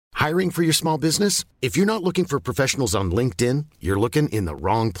Hiring for your small business? If you're not looking for professionals on LinkedIn, you're looking in the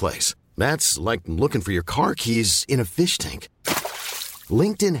wrong place. That's like looking for your car keys in a fish tank.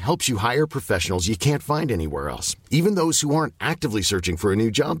 LinkedIn helps you hire professionals you can't find anywhere else, even those who aren't actively searching for a new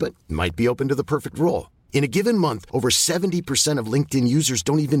job but might be open to the perfect role. In a given month, over 70% of LinkedIn users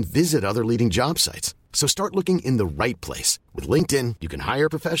don't even visit other leading job sites. So start looking in the right place. With LinkedIn, you can hire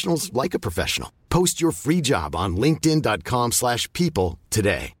professionals like a professional. Post your free job on linkedin.com/people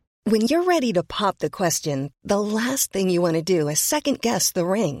today. When you're ready to pop the question, the last thing you want to do is second-guess the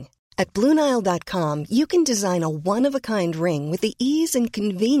ring. At BlueNile.com, you can design a one-of-a-kind ring with the ease and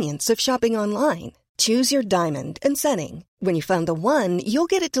convenience of shopping online. Choose your diamond and setting. When you find the one, you'll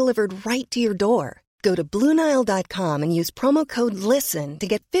get it delivered right to your door. Go to BlueNile.com and use promo code LISTEN to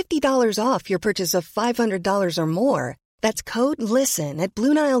get $50 off your purchase of $500 or more. That's code LISTEN at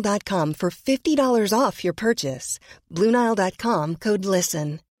BlueNile.com for $50 off your purchase. BlueNile.com, code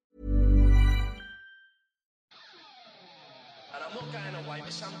LISTEN. And I'm not going away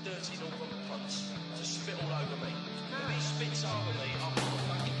with some dirty northern punts to spit all over me. If he spits over me, I'm not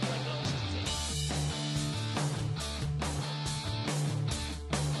fucking playing last with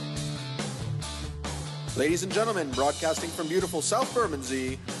him. Ladies and gentlemen, broadcasting from beautiful South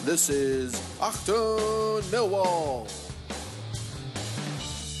Bermondsey, this is Achtung Millwall.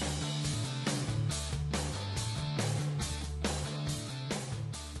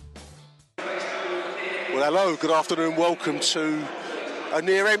 Well, hello, good afternoon, welcome to a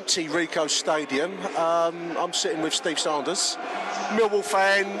near-empty Ricoh Stadium. I'm sitting with Steve Sanders, Millwall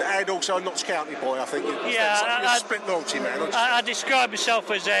fan and also a Notts County boy, I think. Yeah, you're a split loyalty man. I describe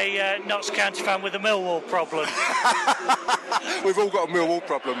myself as a Notts County fan with a Millwall problem. We've all got a Millwall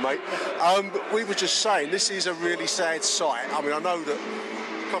problem, mate. We were just saying, this is a really sad sight. I mean, I know that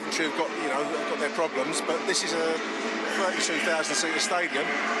Coventry have got their problems, but this is a 32,000-seater stadium.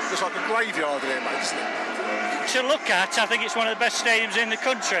 Looks like a graveyard in there, mate, doesn't it? To look at, I think it's one of the best stadiums in the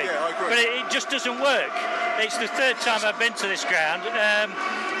country. Yeah, I agree. But it just doesn't work. It's the third time I've been to this ground,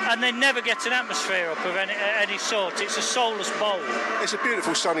 and they never get an atmosphere up of any sort. It's a soulless bowl. It's a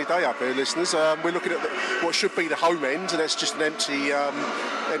beautiful sunny day up here, listeners. We're looking at what should be the home end, and it's just an empty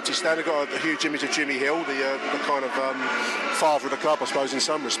stand. We've got a huge image of Jimmy Hill, the kind of father of the club, I suppose, in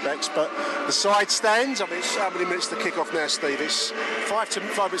some respects. But the side stands, I mean, it's how many minutes to kick off now, Steve? It's 5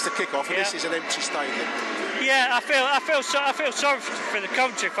 minutes to kick off, and This is an empty stadium. Yeah, I feel sorry for the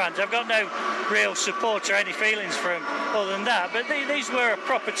Coventry fans. I've got no real support or any feelings for them other than that. But these were a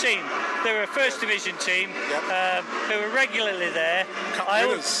proper team. They were a First Division team who were regularly there. I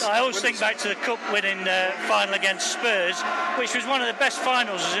always think back to the cup-winning final against Spurs, which was one of the best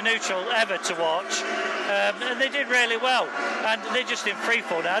finals as a neutral ever to watch. And they did really well. And they're just in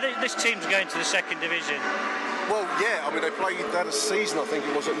freefall now. This team's going to the Second Division. Well, yeah, I mean, they played that a season, I think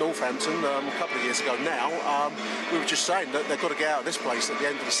it was, at Northampton a couple of years ago now. We were just saying that they've got to get out of this place at the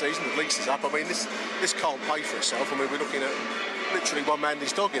end of the season. The lease is up. I mean, this can't pay for itself. I mean, we're looking at literally one man and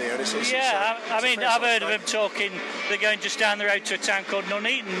his dog in here. And I've heard of them talking. They're going just down the road to a town called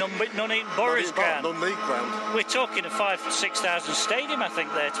Nuneaton Borough's ground. Non-league ground. We're talking a 5,000-6,000 stadium, I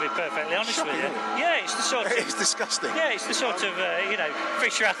think, there, to be perfectly honest with you. Yeah, it's the sort of... It's disgusting. Yeah, it's the sort of,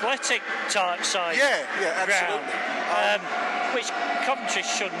 Fisher Athletic type size absolutely. ground, which Coventry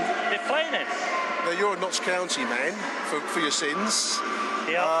shouldn't be playing in. Now, you're a Notts County man for your sins.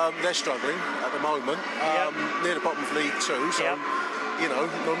 Yep. They're struggling at the moment, near the bottom of League 2, so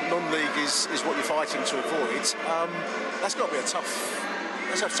non-league is what you're fighting to avoid. That's got to be a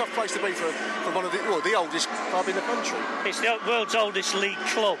tough place to be for one of the oldest club in the country. It's the world's oldest league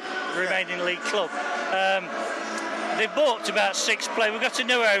club, remaining league club. They bought about 6 players. We got a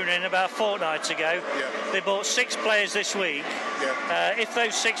new owner in about a fortnight ago. Yeah. They bought 6 players this week. Yeah. If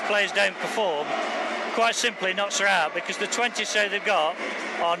those 6 players don't perform, quite simply Notts are out, because the 20 so they've got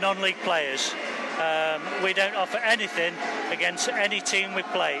are non-league players. We don't offer anything against any team we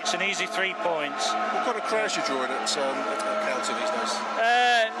play. It's an easy 3 points. What kind of crowds you drawing at County these days?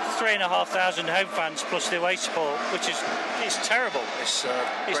 3,500 home fans plus the away support, which is terrible. It's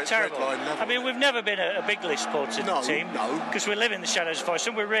terrible. Level. I mean, we've never been a big list supported team, because we live in the shadows of Forest,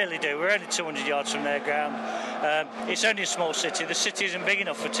 and we really do. We're only 200 yards from their ground. It's only a small city. The city isn't big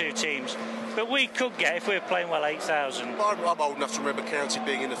enough for 2 teams. But we could get, if we were playing well, 8,000. I'm old enough to remember County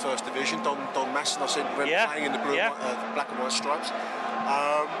being in the First Division. Don Masson, I remember playing in the black and white stripes.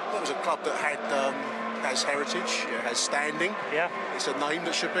 That was a club that had has heritage, it has standing. Yeah. It's a name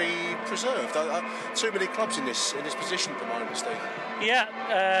that should be preserved. Too many clubs in this position at the moment, Steve. Yeah,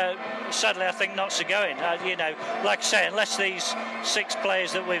 sadly I think Notts are going. Like I say, unless these 6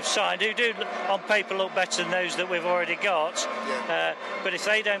 players that we've signed, who do on paper look better than those that we've already got, but if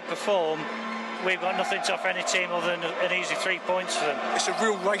they don't perform, we've got nothing to offer any team other than an easy 3 points for them. It's a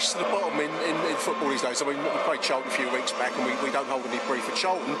real race to the bottom in football these days. I mean, we played Charlton a few weeks back, and we don't hold any brief for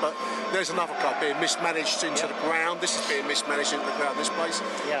Charlton, but there's another club being mismanaged into the ground. This is being mismanaged into the ground, this place.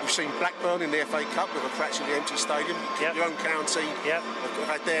 Yeah. We've seen Blackburn in the FA Cup with a practically empty stadium. Your own county have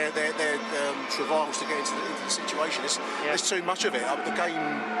had their travails to get into the situation. There's too much of it. The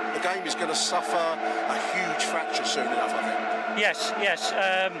game is going to suffer a huge fracture soon enough, I think. Yes.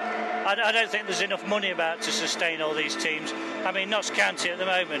 I don't think there's enough money about to sustain all these teams. I mean, Notts County at the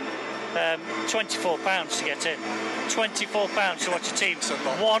moment, £24 to get in. £24 to watch a team,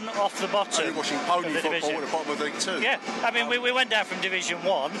 one off the bottom. You're watching pony of the football division. at the bottom of League Two. Yeah, I mean, we went down from Division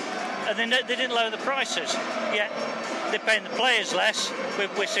 1, and they didn't lower the prices. Yet they're paying the players less.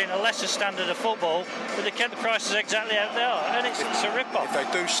 We're seeing a lesser standard of football, but they kept the prices exactly how they are, and it's a rip-off.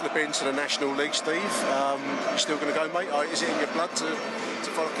 If they do slip into the National League, Steve, you still going to go, mate? Is it in your blood to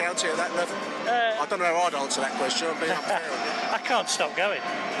follow County at that level? I don't know how I'd answer that question. I'm being unfair on you. I can't stop going.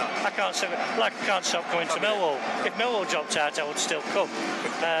 No. I can't stop going to Millwall. If Millwall dropped out, I would still come.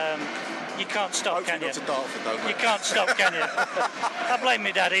 You can't stop, hopefully can you? Not to Dartford, though, mate. You can't stop, can you? I blame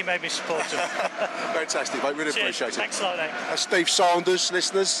my dad. He made me support him. Fantastic, mate. Really Cheers. appreciate it. Thanks a lot, mate. That's Steve Sanders,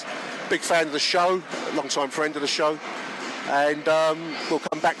 listeners. Big fan of the show, long-time friend of the show. And we'll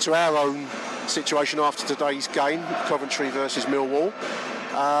come back to our own situation after today's game, Coventry versus Millwall.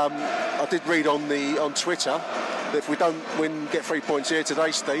 I did read on Twitter that if we don't get 3 points here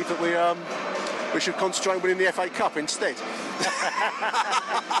today, Steve, that we should concentrate on winning the FA Cup instead.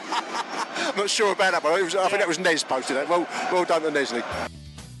 I'm not sure about that, but I think that was Nez posted that. Well done to Nesley.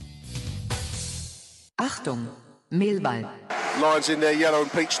 Achtung, Mehlball. Lions in their yellow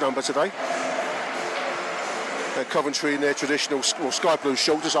and peach number today. Coventry in their traditional sky blue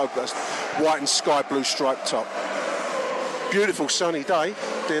shorts, just over white and sky blue striped top. Beautiful sunny day,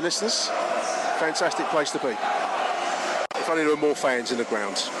 dear listeners. Fantastic place to be. If only there were more fans in the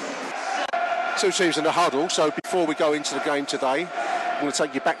grounds. 2 teams in the huddle, so before we go into the game today, I'm going to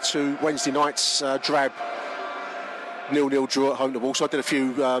take you back to Wednesday night's drab 0-0 draw at home to Walsall. So I did a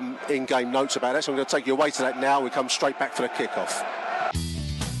few in-game notes about that, so I'm going to take you away to that now. We come straight back for the kick-off.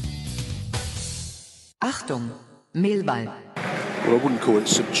 Achtung, Mehlball. Well, I wouldn't call it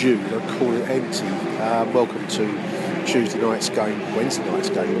subdued, I'd call it empty. Welcome to Tuesday night's game, Wednesday night's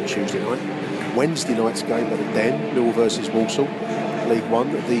game on Tuesday night. Wednesday night's game at the Den, Millwall versus Walsall, League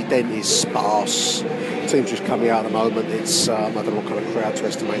One. The Den is sparse. The team's just coming out at the moment. It's, I don't know what kind of crowd to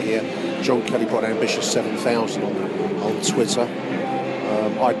estimate here. John Kelly put an ambitious 7,000 on Twitter.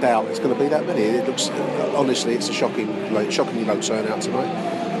 I doubt it's going to be that many. It looks, honestly, it's a shockingly low turnout tonight.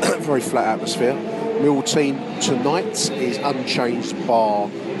 Very flat atmosphere. Millwall team tonight is unchanged bar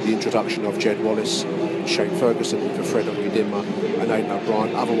the introduction of Jed Wallace, Shane Ferguson for Fred Onyedinma and Aidan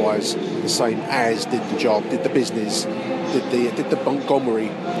O'Brien. Otherwise, the same as did the job, did the business, did the Montgomery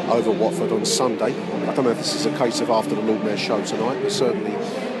over Watford on Sunday. I don't know if this is a case of after the Lord Mayor show tonight, but certainly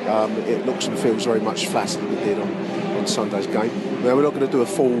it looks and feels very much flatter than it did on Sunday's game. Now, we're not going to do a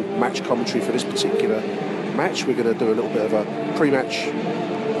full match commentary for this particular match. We're going to do a little bit of a pre-match,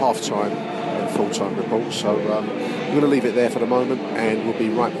 half-time and full-time report. So we're going to leave it there for the moment, and we'll be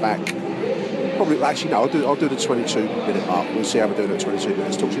right back. Probably, actually, no, I'll do the 22-minute mark. We'll see how we're doing at 22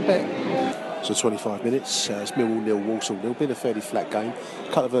 minutes. Talk to you there. So 25 minutes. It's Millwall 0, Walsall 0. Been a fairly flat game. A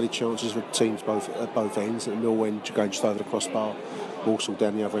couple of early chances for teams at both ends. At Millwall end going just over the crossbar. Walsall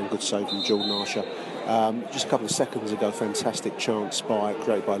down the other end. Good save from Jordan Archer. Just a couple of seconds ago, fantastic chance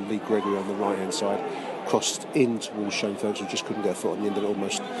created by Lee Gregory on the right-hand side. Crossed in towards Shane Ferguson, just couldn't get a foot on the end of it,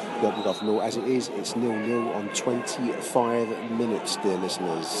 almost got it off. As it is, it's 0-0 on 25 minutes, dear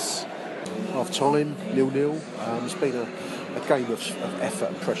listeners. Half time, 0-0. It's been a game of effort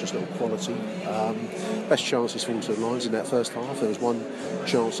and precious little quality. Best chances for the Lions in that first half. There was one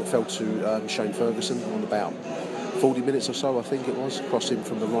chance that fell to Shane Ferguson on about 40 minutes or so, I think it was. Crossing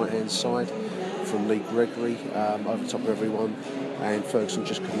from the right-hand side from Lee Gregory over the top of everyone, and Ferguson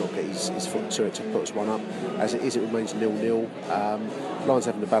just could not get his foot to it to put us one up. As it is, it remains 0-0. Lions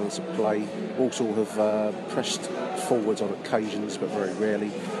having the balance of play. Walsall have pressed forwards on occasions, but very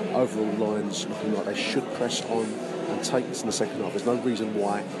rarely. Overall, Lions looking like they should press on and take this in the second half. There's no reason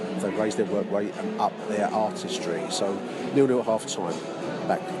why they raise their work rate and up their artistry. So 0-0 at half time.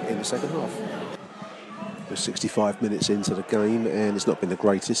 Back in the second half. We're 65 minutes into the game, and it's not been the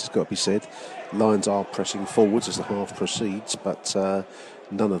greatest, it's got to be said. Lions are pressing forwards as the half proceeds, but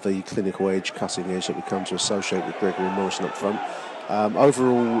none of the clinical edge, cutting edge that we come to associate with Gregory and Morrison up front.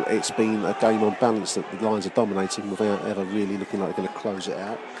 Overall, it's been a game on balance that the Lions are dominating without ever really looking like they're going to close it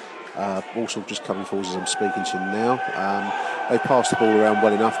out. Also just coming forward as I'm speaking to them now. They passed the ball around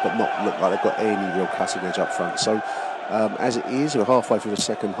well enough, but not look like they've got any real cutting edge up front. So as it is, we're halfway through the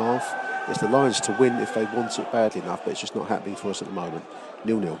second half. It's the Lions to win if they want it badly enough, but it's just not happening for us at the moment.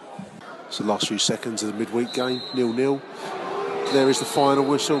 0-0. It's the last few seconds of the midweek game. 0-0. There is the final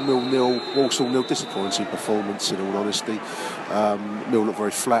whistle. 0-0. Walsall 0. Disappointing performance, in all honesty. Mill looked very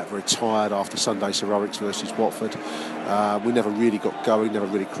flat, very tired after Sunday's heroics versus Watford. We never really got going, never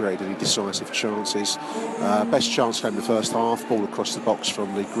really created any decisive chances. Best chance came in the first half. Ball across the box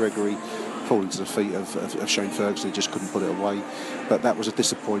from Lee Gregory. Falling to the feet of Shane Ferguson, he just couldn't put it away. But that was a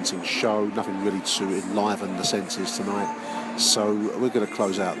disappointing show, nothing really to enliven the senses tonight. So we're going to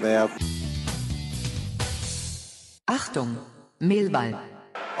close out there. Achtung, Millwall.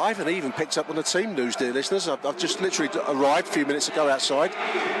 I haven't even picked up on the team news, dear listeners. I've just literally arrived a few minutes ago outside.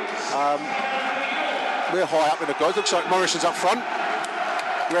 We're high up in the guys. Looks like Morrison's up front.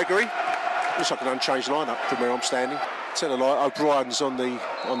 Gregory. Looks like an unchanged lineup from where I'm standing. Tell a lie, O'Brien's on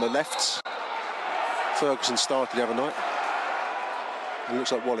the left. Ferguson started the other night. And it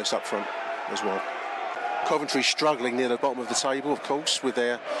looks like Wallace up front as well. Coventry struggling near the bottom of the table, of course, with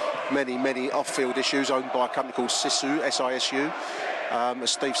their many off-field issues, owned by a company called SISU, S-I-S-U. As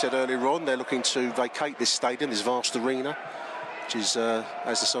Steve said earlier on, they're looking to vacate this stadium, this vast arena, which is,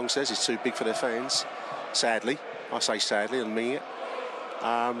 as the song says, is too big for their fans. Sadly, I say sadly and mean it.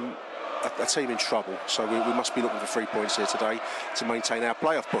 A team in trouble, so we must be looking for 3 points here today to maintain our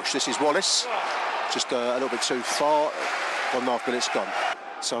playoff push. This is Wallace, just a little bit too far, 1.5 minutes gone.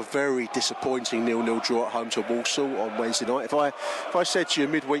 So a very disappointing 0-0 draw at home to Walsall on Wednesday night. If I said to you a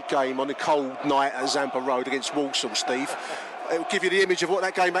midweek game on a cold night at Zampa Road against Walsall, Steve, it would give you the image of what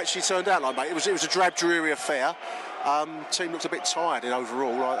that game actually turned out like, mate. It was a drab, dreary affair. Team looked a bit tired in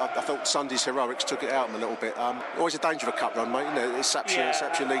overall. I thought Sunday's heroics took it out of them a little bit. Always a danger of a cup run, mate. You know, it saps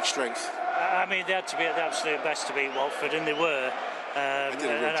your league strength. I mean, they had to be at the absolute best to beat Watford, and they were. They did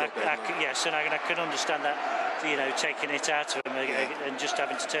a real job there, yes, and I can understand that, you know, taking it out of them and just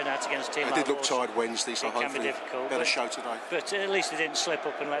having to turn out against a team. They did look tired Wednesday, so it can hopefully be difficult. Better show today. But at least they didn't slip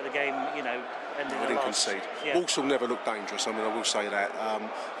up and let the game, you know, end in a loss. They didn't concede. Yeah. Walsall never looked dangerous. I mean, I will say that.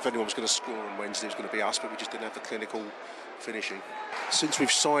 If anyone was going to score on Wednesday, it was going to be us, but we just didn't have the clinical finishing. Since we've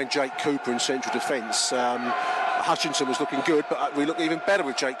signed Jake Cooper in central defence, Hutchinson was looking good, but we look even better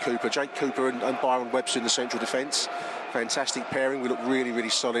with Jake Cooper. Jake Cooper and Byron Webster in the central defence. Fantastic pairing. We looked really, really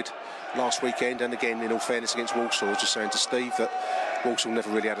solid last weekend, and again, in all fairness, against Walsall. I was just saying to Steve that Walsall never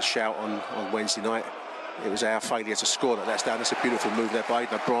really had a shout on Wednesday night. It was our failure to score that's down. That's a beautiful move there by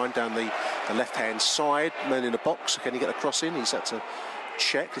O'Brien down the left-hand side. Man in the box. Can he get a cross in? He's had to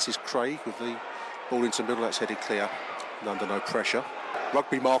check. This is Craig with the ball into the middle. That's headed clear and under no pressure.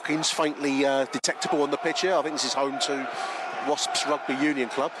 Rugby markings faintly detectable on the pitch here. I think this is home to Wasps Rugby Union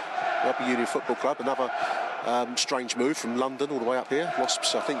Club, Rugby Union Football Club. Another strange move from London all the way up here.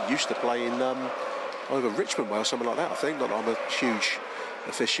 Wasps, I think, used to play in over Richmond Way or something like that. I think. Not that I'm a huge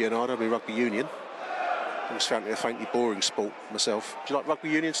aficionado. I mean, Rugby Union. I always found it a faintly boring sport myself. Do you like Rugby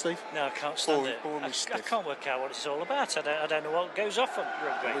Union, Steve? No, I can't stand it. Boring I can't work out what it's all about. I don't know what goes off on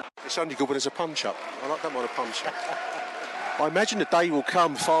rugby. It's only good when there's a punch-up. Don't mind a punch-up. I imagine the day will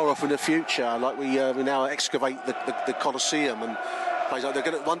come far off in the future, like we now excavate the Colosseum and places like they're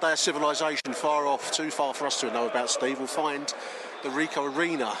going to one day a civilization far off, too far for us to know about, Steve, will find the Ricoh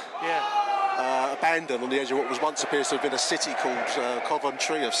Arena. Yeah. Abandoned on the edge of what was once appears to have been a city called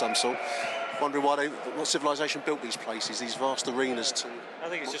Coventry of some sort. Wondering what civilization built these places, these vast arenas to... I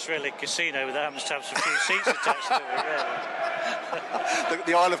think it's just really a casino that happens to have some few seats attached to it, really.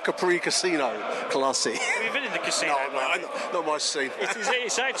 the Isle of Capri Casino, classy. Have you been in the casino? No, not my scene.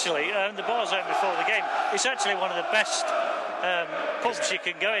 It's actually, the bar's open before the game, it's actually one of the best pubs you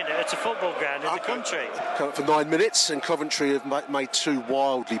can go in at a football ground in the country. For 9 minutes, and Coventry have made two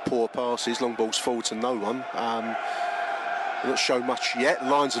wildly poor passes, long balls forward to no one. Not shown much yet.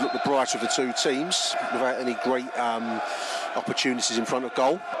 The Lions have looked the brighter of the two teams without any great opportunities in front of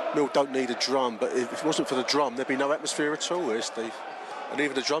goal. Mill don't need a drum, but if it wasn't for the drum, there'd be no atmosphere at all here, Steve. And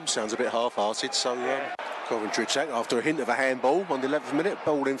even the drum sounds a bit half-hearted, so Coventry attack after a hint of a handball on the 11th minute,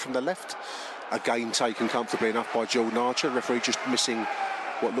 ball in from the left. Again taken comfortably enough by Jordan Archer. The referee just missing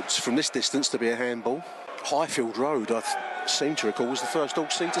what looks from this distance to be a handball. Highfield Road, I seem to recall, was the first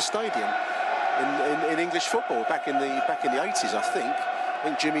all-seater stadium in English football back in the 80s, I think. I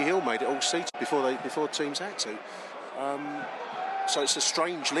think Jimmy Hill made it all seated before teams had to. So it's a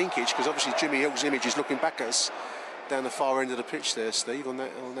strange linkage, because obviously Jimmy Hill's image is looking back at us down the far end of the pitch there, Steve, on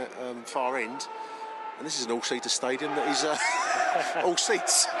that far end. And this is an all-seater stadium that is all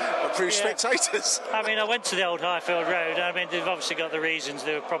seats, but few spectators. I mean, I went to the old Highfield Road. I mean, they've obviously got the reasons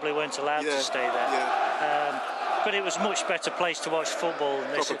they probably weren't allowed to stay there. Yeah. But it was a much better place to watch football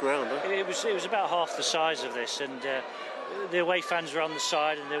than this. Proper ground, huh? It was about half the size of this, and the away fans were on the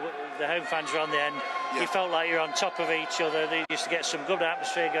side and the home fans were on the end. Yeah. You felt like you're on top of each other. They used to get some good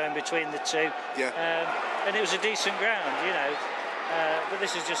atmosphere going between the two. Yeah. And it was a decent ground, you know. But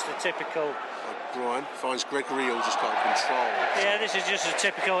this is just a typical... Brian finds Gregory Hill just can't control. Yeah, this is just a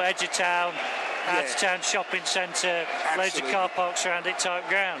typical edge of town, out of town shopping centre, loads of car parks around it type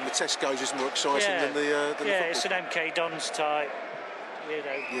ground. The Tesco's is more exciting than the football. It's an MK Dons type, you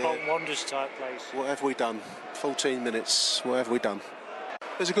know, Bolton Wanderers type place. What have we done? 14 minutes, what have we done?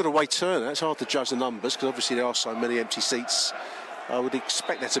 There's a good away turnout. It's hard to judge the numbers because obviously there are so many empty seats. I would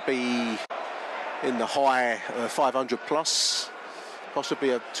expect there to be in the high 500 plus.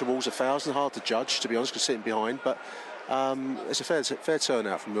 Possibly towards 1,000, hard to judge, to be honest, because sitting behind. But it's a fair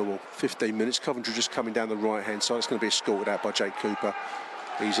turnout from Millwall. 15 minutes, Coventry just coming down the right-hand side. It's going to be escorted out by Jake Cooper,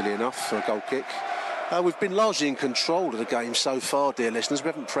 easily enough, for a goal kick. We've been largely in control of the game so far, dear listeners. We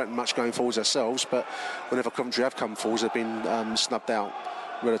haven't threatened much going forwards ourselves, but whenever Coventry have come forwards, they've been snubbed out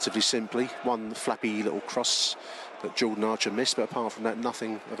relatively simply. One flappy little cross that Jordan Archer missed, but apart from that,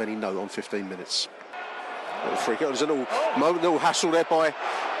 nothing of any note on 15 minutes. Little free kick. There's a little hassle there by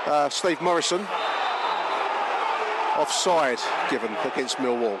Steve Morrison. Offside given against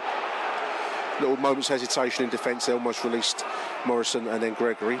Millwall. Little moment's hesitation in defence. They almost released Morrison and then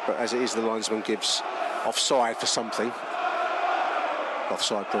Gregory, but as it is, the linesman gives offside for something.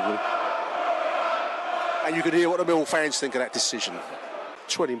 Offside probably. And you could hear what the Millwall fans think of that decision.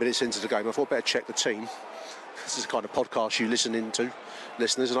 20 minutes into the game, I thought I'd better check the team. This is the kind of podcast you listen into,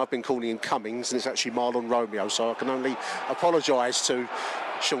 listeners, and I've been calling him Cummings, and it's actually Marlon Romeo, so I can only apologise to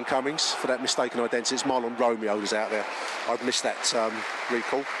Sean Cummings for that mistaken identity. It's Marlon Romeo who's out there. I've missed that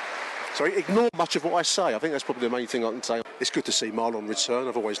recall. So ignore much of what I say. I think that's probably the main thing I can say. It's good to see Marlon return.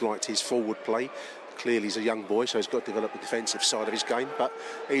 I've always liked his forward play. Clearly he's a young boy, so he's got to develop the defensive side of his game, but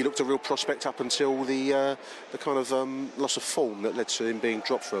he looked a real prospect up until the kind of loss of form that led to him being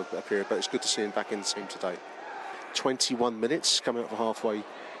dropped for a period, but it's good to see him back in the team today. 21 minutes, coming up for halfway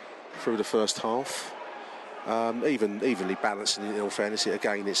through the first half. Evenly balanced, in all fairness.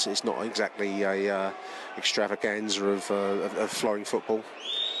 Again, it's not exactly a extravaganza of flowing football.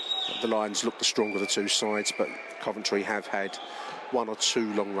 The Lions look the stronger of the two sides, but Coventry have had one or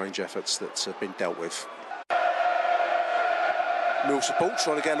two long-range efforts that have been dealt with. Mill support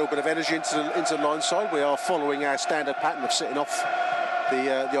trying to get a little bit of energy into the line side. We are following our standard pattern of sitting off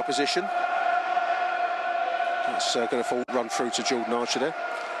the opposition. It's going to run through to Jordan Archer there.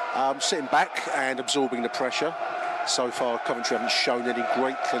 Sitting back and absorbing the pressure. So far, Coventry haven't shown any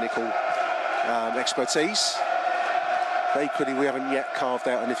great clinical expertise. But equally, we haven't yet carved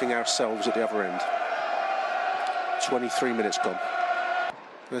out anything ourselves at the other end. 23 minutes gone.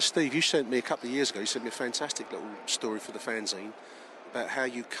 Now, Steve, you sent me a couple of years ago, you sent me a fantastic little story for the fanzine about how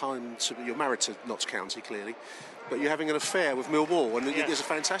you come to... You're married to Notts County, clearly, but you're having an affair with Millwall. And there's a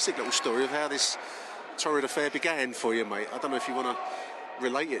fantastic little story of how this torrid affair began for you, mate. I don't know if you want to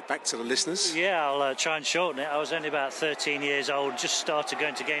relate it back to the listeners. Yeah, I'll try and shorten it. I was only about 13 years old, just started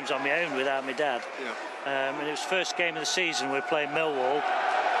going to games on my own without my dad. Yeah. And it was first game of the season. We were playing Millwall.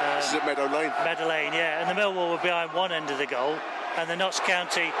 This is at Meadow Lane? Meadow Lane, yeah. And the Millwall were behind one end of the goal, and the Notts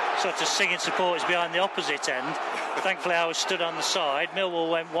County sort of singing supporters behind the opposite end. Thankfully, I was stood on the side. Millwall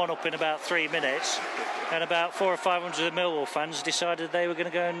went one up in about 3 minutes, and about 400 or 500 of the Millwall fans decided they were going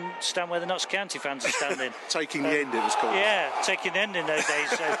to go and stand where the Notts County fans are standing. Taking the end, it was called. Yeah, taking the end in those days.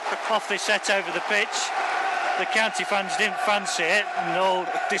 So off they set over the pitch. The county fans didn't fancy it and all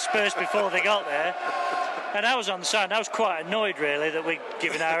dispersed before they got there. And I was on the side, and I was quite annoyed, really, that we're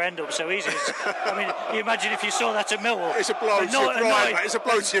giving our end up so easy. I mean, you imagine if you saw that at Millwall. It's a blow to your pride, mate. It's a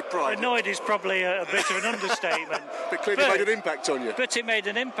blow to your pride. Annoyed is probably a bit of an understatement. But clearly made an impact on you. But it made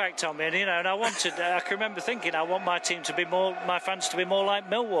an impact on me, and and I can remember thinking, I want my team to be my fans to be more like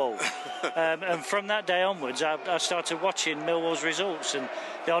Millwall. And from that day onwards, I started watching Millwall's results, and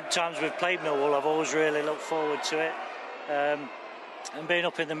the odd times we've played Millwall, I've always really looked forward to it. And being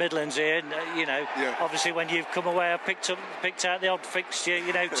up in the Midlands here, obviously when you've come away, I picked out the odd fixture,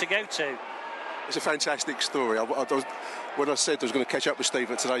 to go to. It's a fantastic story. When I said I was going to catch up with Steve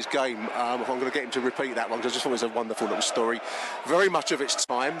at today's game, I'm going to get him to repeat that one, because I just thought it was a wonderful little story. Very much of its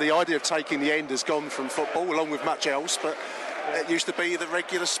time. The idea of taking the end has gone from football, along with much else, but It used to be the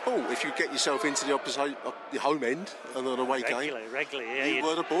regular sport. If you get yourself into the home end and an away game, regularly, yeah, you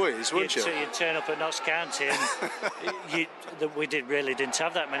were the boys, weren't you? You'd turn up at Notts County, and we didn't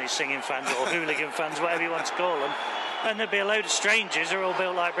have that many singing fans or hooligan fans, whatever you want to call them. And there'd be a load of strangers who are all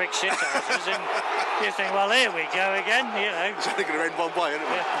built like brick shithouses, and you think, well, here we go again, you know. It's only going to end one way, isn't it?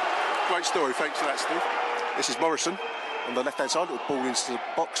 Yeah. Great story, thanks for that, Steve. This is Morrison on the left-hand side. Little ball into the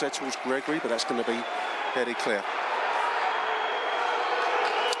box there towards Gregory, but that's going to be fairly clear.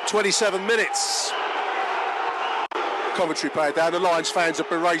 27 minutes. Commentary player down. The Lions fans are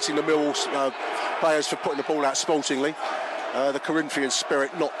berating the Millwall players for putting the ball out sportingly. The Corinthian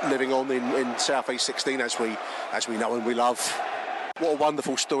spirit not living on in South East 16 as we know and we love. What a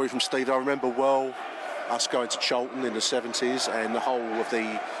wonderful story from Steve. I remember well us going to Charlton in the 70s, and the whole of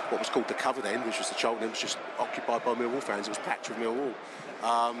what was called the covered end, which was the Charlton end, was just occupied by Millwall fans. It was packed with Millwall.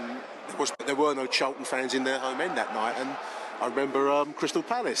 There were no Charlton fans in their home end that night, and I remember Crystal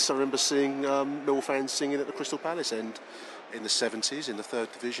Palace. I remember seeing Millwall fans singing at the Crystal Palace end in the 70s, in the third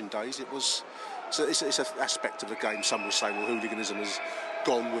division days. It's an aspect of the game. Some will say, well, hooliganism has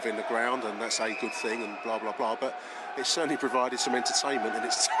gone within the ground and that's a good thing and blah, blah, blah. But it certainly provided some entertainment in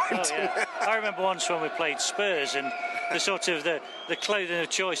its time. Oh, yeah. I remember once when we played Spurs, and the sort of the clothing of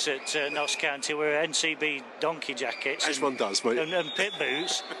choice at Notts County were NCB donkey jackets. As one does, mate. And pit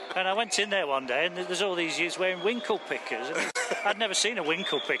boots. And I went in there one day, and there's all these youths wearing winkle pickers. And I'd never seen a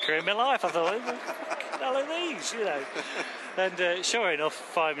winkle picker in my life. I thought, what the fucking hell are these, you know? And sure enough,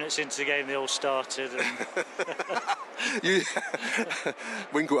 5 minutes into the game, they all started. And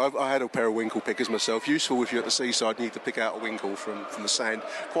I had a pair of winkle pickers myself. Useful if you're at the seaside and you need to pick out a winkle from the sand.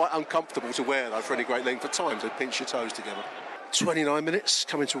 Quite uncomfortable to wear though for any great length of time, to pinch your toes together. 29 minutes,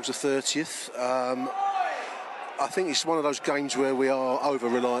 coming towards the 30th. I think it's one of those games where we are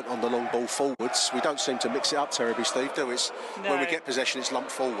over-reliant on the long ball forwards. We don't seem to mix it up terribly, Steve, do we? When we get possession, it's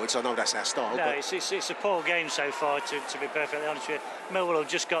lumped forwards. I know that's our style. No, it's a poor game so far, to be perfectly honest with you. Millwall have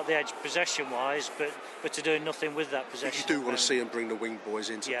just got the edge possession-wise, but are doing nothing with that possession. You do want to see them bring the wing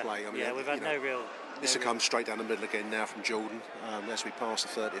boys into play. I mean, we've had no real... This will come straight down the middle again now from Jordan as we pass the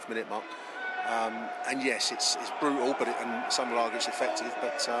 30th minute mark. And yes, it's brutal, and some will argue it's effective,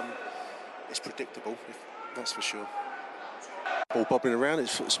 but it's predictable. That's for sure. Ball bobbing around,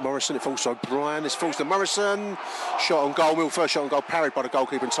 it's Morrison, it falls to O'Brien, it falls to Morrison. Shot on goal, first shot on goal, parried by the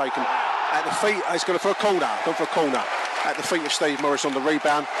goalkeeper and taken at the feet. He's going for a corner, At the feet of Steve Morris on the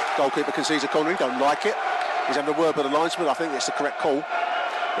rebound. Goalkeeper concedes a corner, he don't like it. He's having a word with the linesman, I think it's the correct call.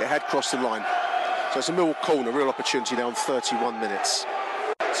 It had crossed the line. So it's a Millwall corner, real opportunity now in 31 minutes.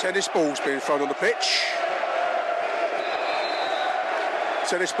 Tennis balls being thrown on the pitch.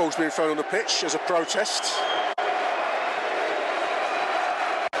 Tennis balls being thrown on the pitch as a protest.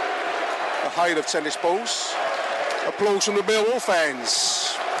 A hail of tennis balls. Applause from the Millwall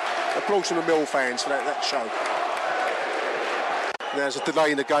fans. Applause from the Millwall fans for that show. There's a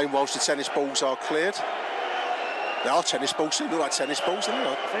delay in the game whilst the tennis balls are cleared. They are tennis balls, they look like tennis balls, don't they?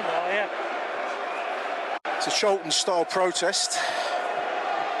 I think they are, yeah. It's a Charlton-style protest.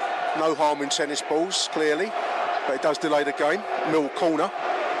 No harm in tennis balls, clearly, but it does delay the game. Millwall corner.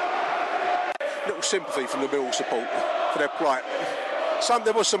 Little sympathy from the Millwall support for their plight.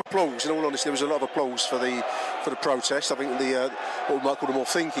 There was some applause. In all honesty, there was a lot of applause for the protest. I think what we might call the more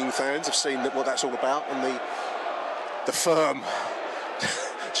thinking fans have seen what that's all about, and the firm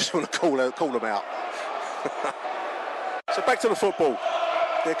just want to call them out. So back to the football.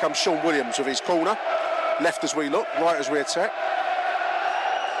 Here comes Sean Williams with his corner. Left as we look, right as we attack.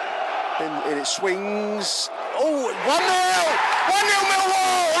 In it swings. Oh, 1-0! 1-0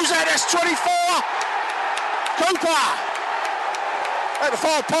 Millwall! Who's that? That's 24! Cooper! At the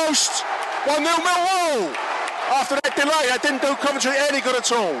far post. 1-0 Millwall! After that delay, that didn't do Coventry any good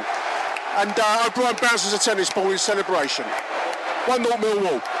at all. And O'Brien bounces a tennis ball in celebration. 1-0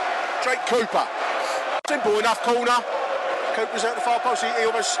 Millwall. Drake Cooper. Simple enough corner. Cooper's at the far post. He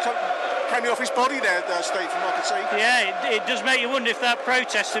almost came off his body there, Steve, from what I can see. Yeah, it does make you wonder if that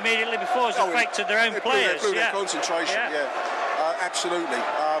protest immediately before has affected their own players. It blew their concentration, absolutely.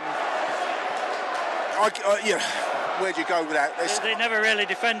 Where'd you go with that? They never really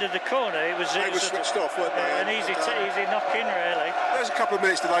defended the corner. It was switched off, weren't they? An easy knock-in, really. There was a couple of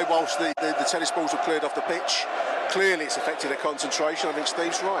minutes delay whilst the tennis balls were cleared off the pitch. Clearly it's affected their concentration. I think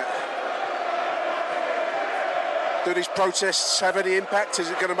Steve's right. Do these protests have any impact?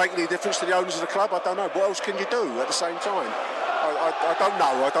 Is it going to make any difference to the owners of the club? I don't know. What else can you do at the same time? I don't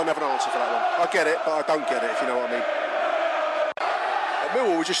know. I don't have an answer for that one. I get it, but I don't get it, if you know what I mean. At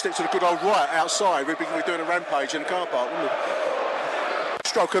Millwall, we just stick to the good old right outside. We'd be doing a rampage in the car park, wouldn't we?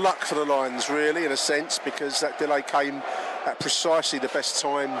 Stroke of luck for the Lions, really, in a sense, because that delay came at precisely the best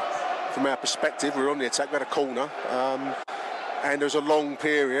time from our perspective. We were on the attack, we had a corner, and there was a long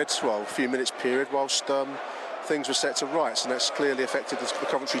period, well, a few minutes period, whilst things were set to rights, and that's clearly affected the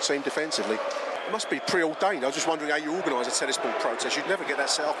Coventry team defensively. It must be preordained. I was just wondering how you organise a tennis ball protest. You'd never get that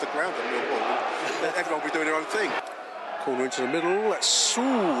set off the ground at Millwall. Everyone would be doing their own thing. Corner into the middle. That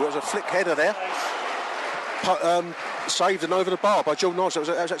was a flick header there. Saved and over the bar by Jordan Niles. That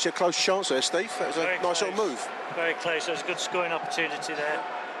was actually a close chance there, Steve. That was a nice little move. Very close. That was a good scoring opportunity there.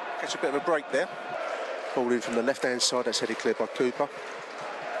 Catch a bit of a break there. Ball in from the left-hand side. That's headed clear by Cooper.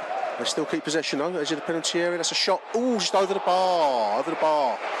 They still keep possession though. Edge of the penalty area. That's a shot. Oh, just over the bar. Over the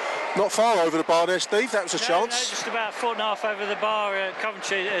bar. Not far over the bar there, Steve. That was a chance. No, just about a foot and a half over the bar.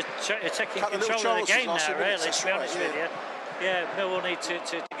 Coventry taking control of the game now, really, to be honest with you. Yeah, Millwall need to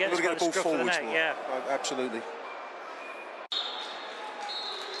get the ball forward. Yeah, absolutely.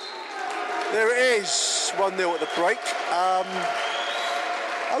 There it is, 1-0 at the break.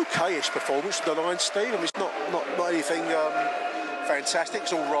 Okay-ish performance from the line, Steve. I mean, it's not anything fantastic.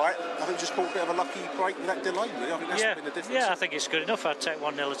 It's all right. I think just caught a bit of a lucky break with that delay. Really. I think that's been the difference. Yeah, I think it's good enough. I'd take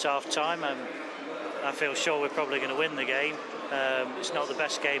 1-0 at half-time. I feel sure we're probably going to win the game. It's not the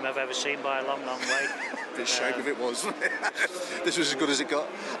best game I've ever seen by a long, long way. Bit shame if it was. This was as good as it got.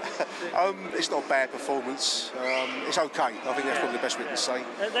 It's not a bad performance. It's okay. I think that's probably the best we can say.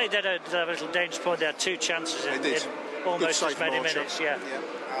 They did a little dangerous point. They had 2 chances in almost as many minutes. Yeah.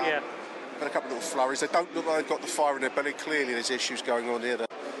 Had a couple of little flurries. They don't look like they've got the fire in their belly. Clearly, there's issues going on here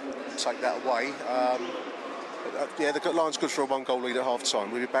that take that away. The line's good for a 1-goal lead at half-time.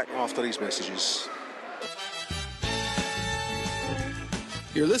 We'll be back after these messages.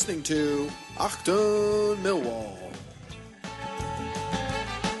 You're listening to Achtung Millwall.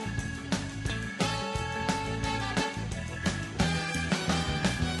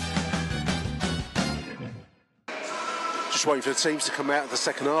 Just waiting for the teams to come out of the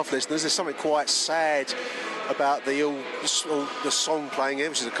second half, listeners. There's something quite sad about the song playing here,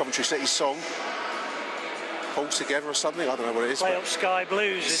 which is a Coventry City song. Pulls Together or something, I don't know what it is. Play Up Sky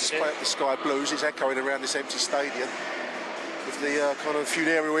Blues, isn't it? Play Up the Sky Blues. It's echoing around this empty stadium with the kind of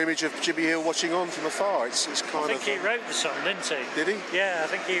funereal image of Jimmy Hill watching on from afar. It's kind of... I think he wrote the song, didn't he? Did he? Yeah, I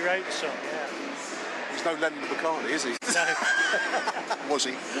think he wrote the song, yeah. He's no Lennon McCartney, is he? No. Was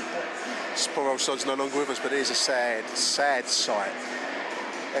he? This poor old sod's no longer with us, but it is a sad, sad sight.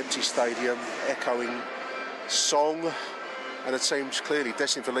 Empty stadium, echoing song, and the team's clearly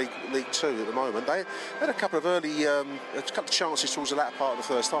destined for League Two at the moment. They had a couple of early, a couple of chances towards the latter part of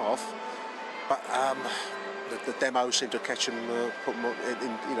the first half, but the demo seemed to catch them, put them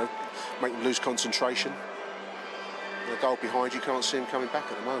in, make them lose concentration. The goal behind you, can't see them coming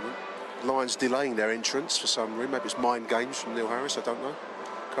back at the moment. Lions delaying their entrance for some reason. Maybe it's mind games from Neil Harris, I don't know.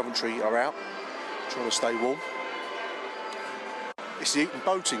 Coventry are out, trying to stay warm. It's the Eton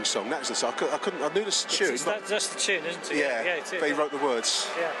Boating song. That's the song. I knew the tune. That's the tune, isn't it? Yeah, it is. But he wrote the words.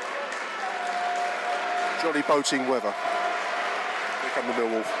 Yeah. Jolly boating weather. Here come the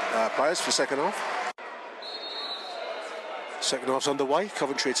Millwall players for the second half. Second half's underway.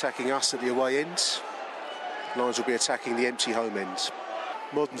 Coventry attacking us at the away end. Lions will be attacking the empty home end.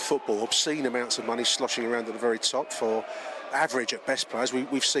 Modern football, obscene amounts of money sloshing around at the very top for average at best players.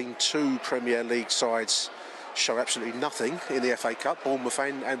 We've seen 2 Premier League sides show absolutely nothing in the FA Cup, Bournemouth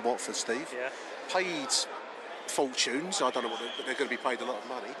and Watford, Steve. Yeah. Paid fortunes, I don't know what they're going to be paid a lot of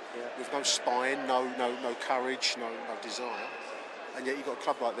money, with no spine, no courage, no desire. And yet you've got a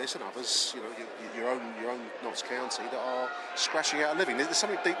club like this and others, your own Notts County, that are scratching out a living. There's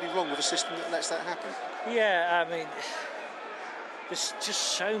something deeply wrong with a system that lets that happen. Yeah, I mean, there's just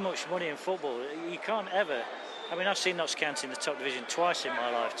so much money in football. You can't ever... I mean, I've seen Notts County in the top division twice in my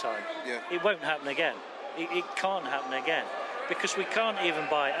lifetime. Yeah. It won't happen again. It can't happen again. Because we can't even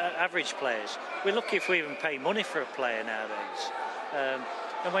buy average players. We're lucky if we even pay money for a player nowadays.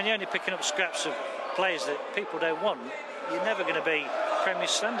 And when you're only picking up scraps of players that people don't want, you're never going to be Premier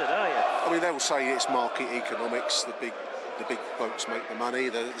standard, are you? I mean, they will say it's market economics. The big blokes make the money.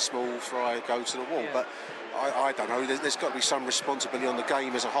 The small fry go to the wall. Yeah. But I don't know. There's got to be some responsibility on the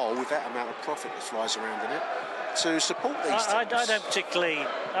game as a whole, with that amount of profit that flies around in it, to support these teams.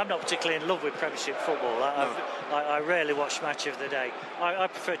 I'm not particularly in love with Premiership football. I rarely watch Match of the Day. I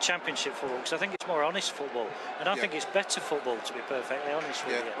prefer Championship football because I think it's more honest football, and I think it's better football, to be perfectly honest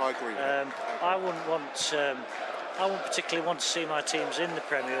with you. Yeah, I agree. I wouldn't particularly want to see my teams in the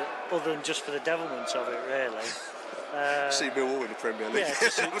Premier, other than just for the devilment of it, really. See Millwall in the Premier League. Yeah,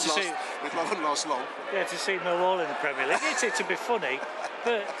 it wouldn't last long. Yeah, to see Millwall in the Premier League. It'd be funny,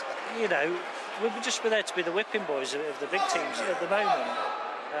 but we're there to be the whipping boys of the big teams at the moment.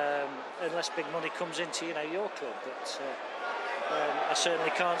 unless big money comes into your club. But I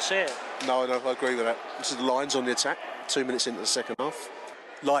certainly can't see it. No, I agree with that. This is the Lions on the attack. 2 minutes into the second half.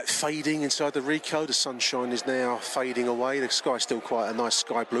 Light fading inside the Ricoh. The sunshine is now fading away. The sky's still quite a nice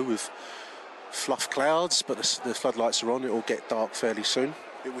sky blue with fluff clouds, but the floodlights are on. It will get dark fairly soon.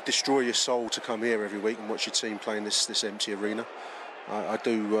 It would destroy your soul to come here every week and watch your team play in this empty arena. I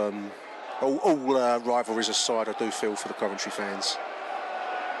do. All rivalries aside, I do feel for the Coventry fans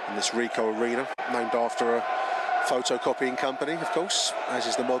in this Ricoh Arena, named after a photocopying company, of course, as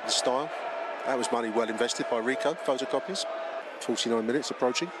is the modern style. That was money well invested by Ricoh photocopiers. 49 minutes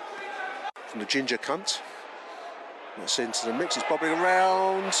approaching from the Ginger Cunt. That's into the mix. It's bobbing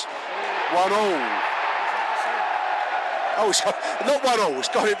around. 1-1. Oh, it's not 1-1. It's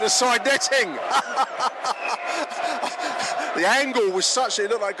gone into the side netting. The angle was such that it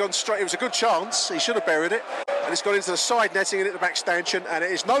looked like it gone straight. It was a good chance. He should have buried it. And it's gone into the side netting and into the back stanchion. And it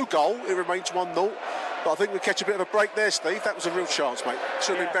is no goal. It remains 1-0. But I think we catch a bit of a break there, Steve. That was a real chance, mate.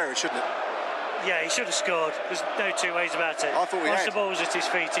 Should have been buried, shouldn't it? Yeah, he should have scored. There's no two ways about it. I thought Once the ball was at his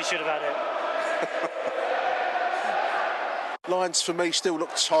feet, he should have had it. Lions, for me, still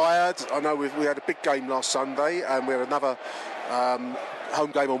look tired. I know we had a big game last Sunday, and we had another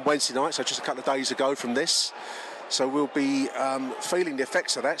home game on Wednesday night, so just a couple of days ago from this. So we'll be feeling the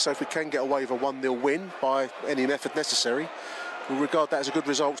effects of that. So if we can get away with a 1-0 win by any method necessary, we'll regard that as a good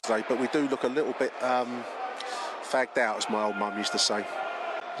result today. But we do look a little bit fagged out, as my old mum used to say.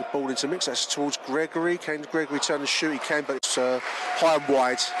 The ball into mix, that's towards Gregory. Can Gregory turn and shoot? He can, but it's high and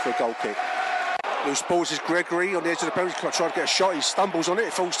wide for a goal kick. Loose balls is Gregory on the edge of the penalty. He's trying to get a shot. He stumbles on it.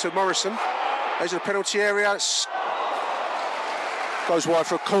 It falls to Morrison. Edge of the penalty area. Goes wide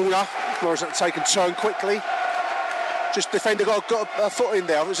for a corner. Morrison taken turn quickly. Just defender got a foot in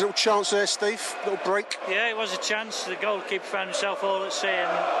there. There's a little chance there, Steve. Little break. Yeah, it was a chance. The goalkeeper found himself all at sea,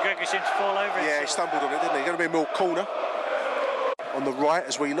 and Gregory seemed to fall over it. Yeah, he stumbled on it, didn't he? Going to be a more corner. On the right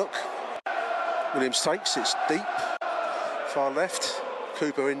as we look, Williams takes, it's deep, far left,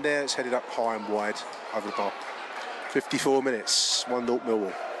 Cooper in there, it's headed up high and wide over the bar. 54 minutes, 1-0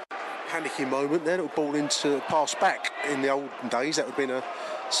 Millwall. Panicking moment there, little ball into pass back. In the olden days that would have been a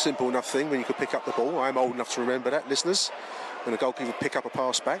simple enough thing when you could pick up the ball. I'm old enough to remember that, listeners, when a goalkeeper would pick up a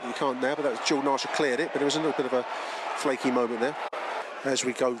pass back. You can't now, but that was Jordan Archer cleared it, but there was a little bit of a flaky moment there. As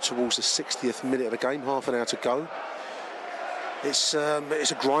we go towards the 60th minute of the game, half an hour to go. It's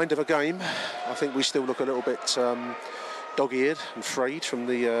a grind of a game. I think we still look a little bit dog-eared and frayed from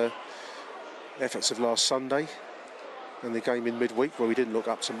the efforts of last Sunday and the game in midweek, where we didn't look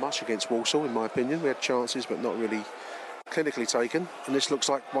up to much against Walsall, in my opinion. We had chances, but not really clinically taken. And this looks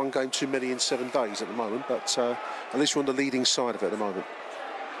like one game too many in 7 days at the moment, but at least we're on the leading side of it at the moment.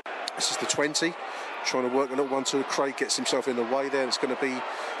 This is the 20, trying to work a little one to Craig, gets himself in the way there. It's going to be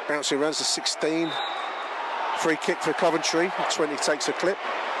bouncing around to 16. Free kick for Coventry. 20 takes a clip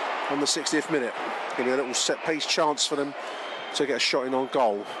on the 60th minute. Going to be a little set-piece chance for them to get a shot in on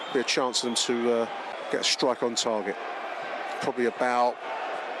goal. Be a chance for them to get a strike on target. Probably about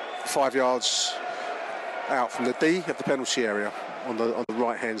 5 yards out from the D of the penalty area on the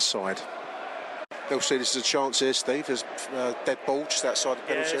right-hand side. They'll see this as a chance here, Steve. There's a dead ball just outside the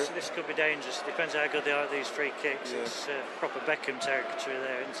penalty area. This could be dangerous. It depends how good they are at these free kicks. Yeah. It's proper Beckham territory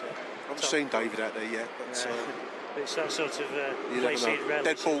there, isn't it? I haven't seen David out there yet, but it's that sort of place he'd relish.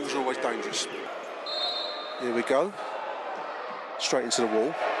 Dead balls are always dangerous. Here we go. Straight into the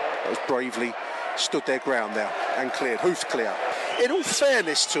wall. That was bravely stood their ground there and cleared. Hoofed clear. In all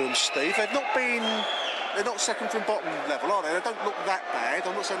fairness to them, Steve, they're not second from bottom level, are they? They don't look that bad.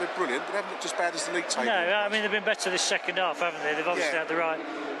 I'm not saying they're brilliant, but they haven't looked as bad as the league table. No, I mean, they've been better this second half, haven't they? They've obviously had the right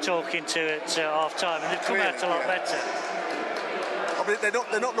talking to at half-time, and they've come out a lot better. I mean,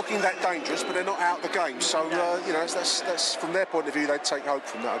 they're not looking that dangerous, but they're not out of the game. So, that's from their point of view, they'd take hope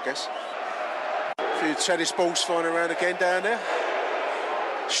from that, I guess. A few tennis balls flying around again down there.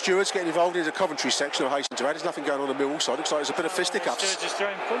 Stewards getting involved in the Coventry section, I hasten to add. There's nothing going on the Millwall side. Looks like there's a bit of fisticuffs. Stewards just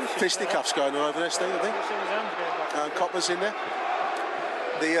throwing punches. Fisticuffs going on over there, Steve, I think. Copper's in there.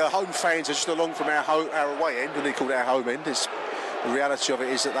 The home fans are just along from our away end, and they call it our home end. The reality of it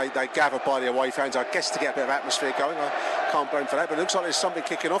is that they gather by the away fans, I guess, to get a bit of atmosphere going. I can't blame for that, but it looks like there's something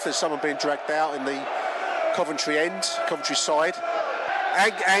kicking off. There's someone being dragged out in the Coventry end, Coventry side.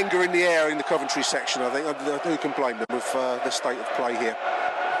 Anger in the air in the Coventry section, I think. Who can blame them with the state of play here?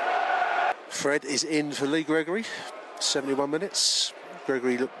 Fred is in for Lee Gregory. 71 minutes.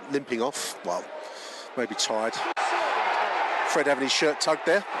 Gregory limping off. Well, maybe tired. Fred having his shirt tugged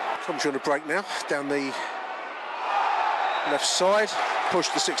there. Coventry on a break now. Down the left side. The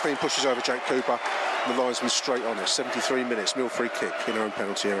 16 pushes over Jake Cooper. The linesman straight on it. 73 minutes, Mill free kick in our own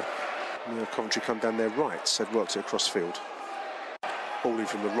penalty area. Coventry come down their right. Said worked it across field. Ball in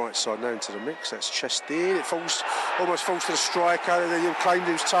from the right side now into the mix. That's chest in. It almost falls to the striker. They claimed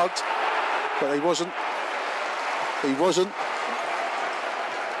he was tugged, but he wasn't. He wasn't.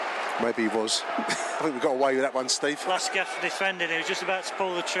 Maybe he was. I think we got away with that one, Steve. Last gaffer defending, he was just about to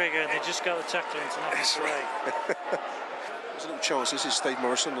pull the trigger and they just got the tackle into knock away. There's a little chance. This is Steve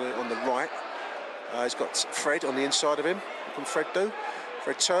Morrison on the right. He's got Fred on the inside of him. What can Fred do?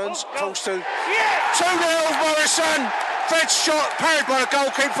 Fred turns, falls to 2-0 Morrison. Fred's shot parried by the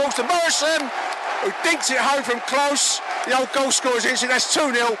goalkeeper, falls to Morrison, who dinks it home from close. The old goal scorer's instinct. That's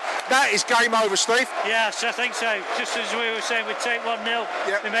 2-0. That is game over, Steve. Yes, I think so. Just as we were saying, we'd take 1-0.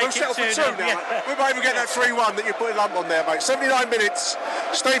 Yeah, we make it 2-0. Yeah. We might even get that 3-1 that you put a lump on there, mate. 79 minutes.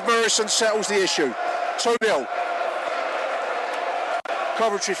 Steve Morrison settles the issue. 2-0.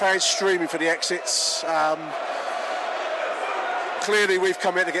 Coventry fans streaming for the exits. Clearly we've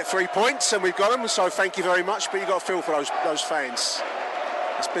come here to get 3 points and we've got them, so thank you very much, but you've got to feel for those fans.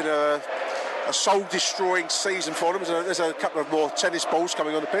 It's been a soul-destroying season for them. There's a couple of more tennis balls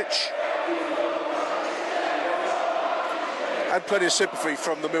coming on the pitch. And plenty of sympathy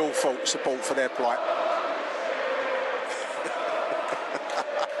from the Mill support for their plight.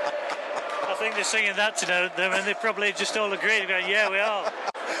 I think they're singing that to them and they probably just all agreed, going, yeah, we are.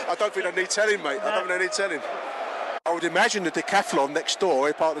 I don't think they need telling, mate. I don't think they need telling. I would imagine the Decathlon next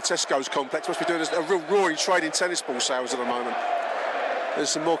door, part of the Tesco's complex, must be doing a real roaring trade in tennis ball sales at the moment. There's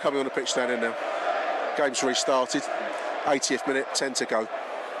some more coming on the pitch down here now. Game's restarted. 80th minute, 10 to go.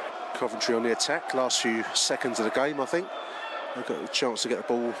 Coventry on the attack. Last few seconds of the game, I think. They've got a chance to get the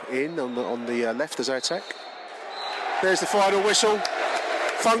ball in on the left as they attack. There's the final whistle.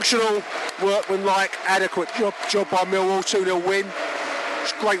 Functional, workmanlike, adequate job by Millwall. 2-0 win.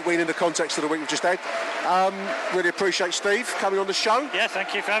 It's a great win in the context of the week we've just had. Really appreciate Steve coming on the show. Yeah,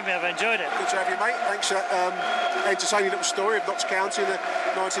 thank you for having me. I've enjoyed it. Good to have you, mate. Thanks for that entertaining little story of Notts County in the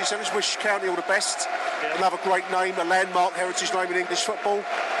 1970s. Wish County all the best. Yeah. Another great name, a landmark heritage name in English football.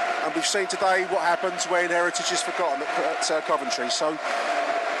 And we've seen today what happens when heritage is forgotten at Coventry. So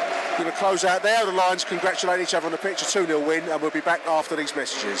we're going to close out there. The Lions congratulate each other on the pitch. A 2-0 win, and we'll be back after these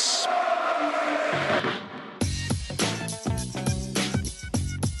messages.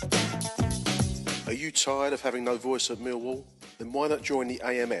 Are you tired of having no voice at Millwall? Then why not join the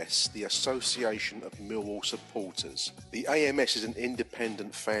AMS, the Association of Millwall Supporters? The AMS is an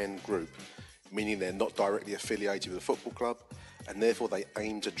independent fan group, meaning they're not directly affiliated with a football club, and therefore they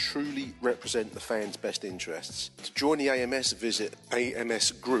aim to truly represent the fans' best interests. To join the AMS, visit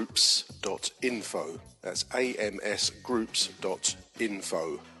amsgroups.info. That's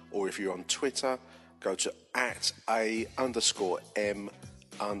amsgroups.info. Or if you're on Twitter, go to @a_m_s.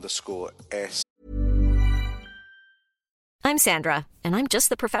 I'm Sandra, and I'm just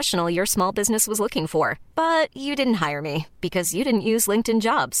the professional your small business was looking for. But you didn't hire me because you didn't use LinkedIn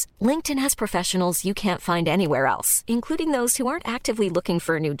Jobs. LinkedIn has professionals you can't find anywhere else, including those who aren't actively looking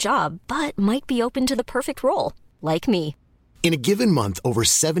for a new job, but might be open to the perfect role, like me. In a given month, over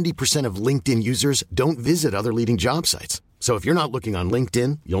 70% of LinkedIn users don't visit other leading job sites. So if you're not looking on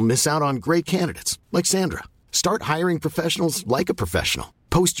LinkedIn, you'll miss out on great candidates, like Sandra. Start hiring professionals like a professional.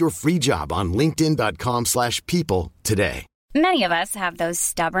 Post your free job on linkedin.com/people today. Many of us have those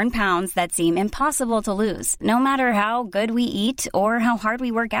stubborn pounds that seem impossible to lose, no matter how good we eat or how hard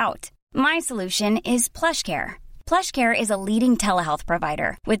we work out. My solution is PlushCare. PlushCare is a leading telehealth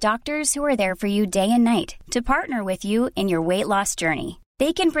provider with doctors who are there for you day and night to partner with you in your weight loss journey.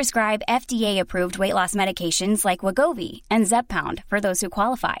 They can prescribe FDA-approved weight loss medications like Wegovy and Zepbound for those who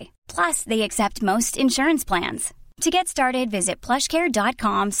qualify. Plus, they accept most insurance plans. To get started, visit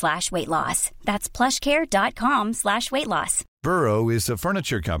plushcare.com/weightloss. That's plushcare.com/weightloss. Burrow is a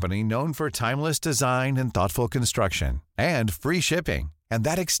furniture company known for timeless design and thoughtful construction and free shipping, and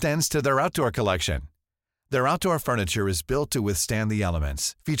that extends to their outdoor collection. Their outdoor furniture is built to withstand the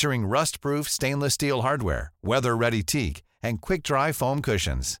elements, featuring rust-proof stainless steel hardware, weather-ready teak, and quick-dry foam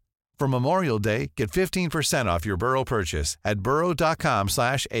cushions. For Memorial Day, get 15% off your Burrow purchase at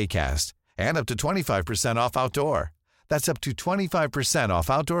burrow.com/acast. And up to 25% off outdoor. That's up to 25% off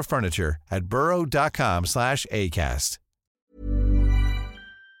outdoor furniture at burrow.com/acast.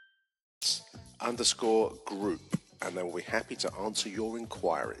 _group, and they will be happy to answer your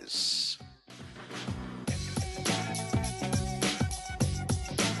inquiries.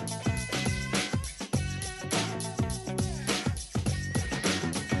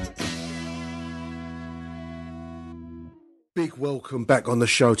 Big welcome back on the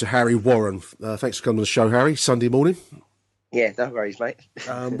show to Harry Warren. Thanks for coming on the show, Harry. Sunday morning. Yeah, no worries, mate.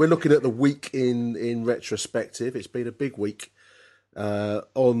 We're looking at the week in retrospective. It's been a big week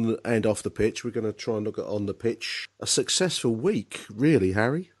on and off the pitch. We're going to try and look at on the pitch. A successful week, really,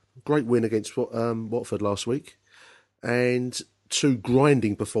 Harry. Great win against Watford last week. And 2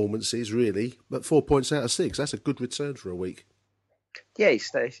 grinding performances, really. But 4 points out of 6. That's a good return for a week. Yeah,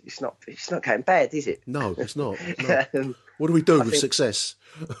 it's not going bad, is it? No, it's not. No. What do we do with success?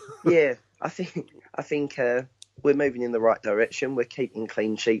 Yeah, I think we're moving in the right direction. We're keeping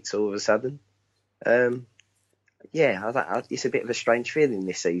clean sheets all of a sudden. It's a bit of a strange feeling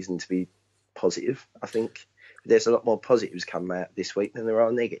this season to be positive. I think there's a lot more positives coming out this week than there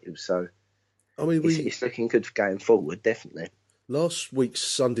are negatives. So, I mean, it's looking good for going forward, definitely. Last week's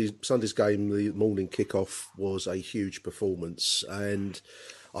Sunday's game, the morning kickoff, was a huge performance, and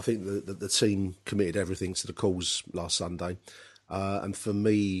I think the team committed everything to the cause last Sunday. And for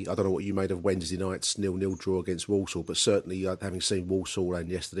me, I don't know what you made of Wednesday night's 0-0 draw against Walsall, but certainly having seen Walsall and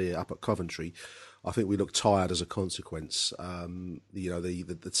yesterday up at Coventry, I think we looked tired as a consequence. The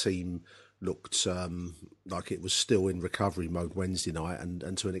team looked like it was still in recovery mode Wednesday night,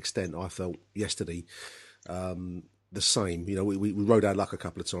 and to an extent, I felt yesterday the same. We rode our luck a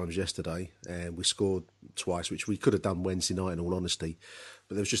couple of times yesterday, and we scored twice, which we could have done Wednesday night, in all honesty.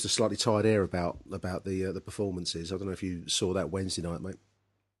 But there was just a slightly tired air about the performances. I don't know if you saw that Wednesday night, mate.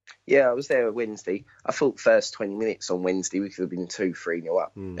 Yeah, I was there Wednesday. I thought first 20 minutes on Wednesday we could have been 2-3-0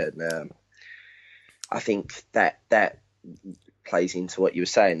 up, and I think that plays into what you were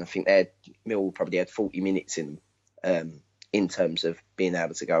saying. I think Millwall probably had 40 minutes in terms of being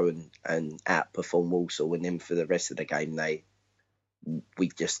able to go and outperform Walsall, and then for the rest of the game it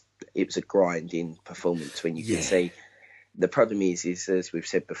was a grinding performance when you can see. The problem is as we've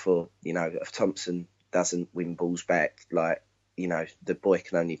said before, if Thompson doesn't win balls back, the boy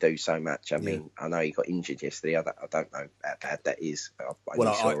can only do so much. I mean, I know he got injured yesterday. I don't know how bad that is. I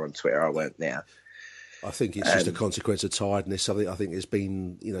saw on Twitter. I weren't there. I think it's just a consequence of tiredness. I think it's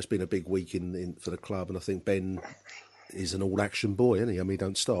been a big week in for the club, and I think Ben is an all-action boy, isn't he? I mean, he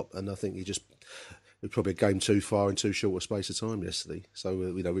don't stop, and I think he was probably a game too far in too short a space of time yesterday. So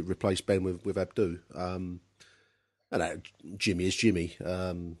we replaced Ben with Abdou. And Jimmy is Jimmy.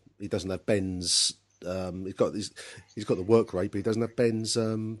 He doesn't have Ben's. He's got the work rate, but he doesn't have Ben's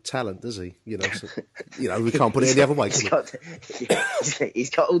talent, does he? We can't put it any other way. He's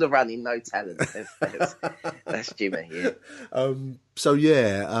got all the running, no talent. That's Jimmy. Yeah. I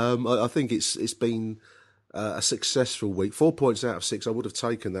think it's been a successful week. 4 points out of 6. I would have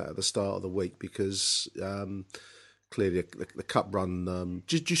taken that at the start of the week because clearly the cup run.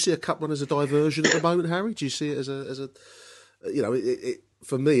 Do you see a cup run as a diversion at the moment, Harry? Do you see it as a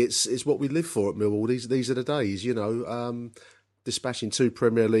for me, it's what we live for at Millwall. These are the days, dispatching 2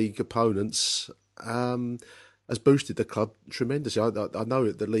 Premier League opponents has boosted the club tremendously. I know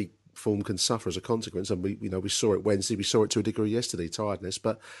that the league form can suffer as a consequence, and we saw it Wednesday, we saw it to a degree yesterday, tiredness,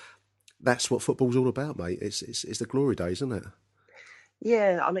 but that's what football's all about, mate. It's the glory days, isn't it?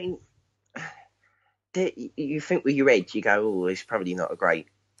 Yeah, I mean, you think with your head, you go, oh, it's probably not a great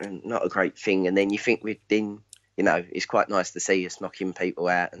thing, and then you think it's quite nice to see us knocking people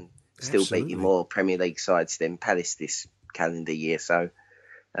out and still beating more Premier League sides than Palace this calendar year. So,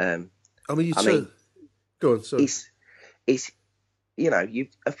 go on. Sorry. It's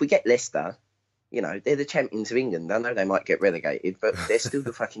if we get Leicester, they're the champions of England. I know they might get relegated, but they're still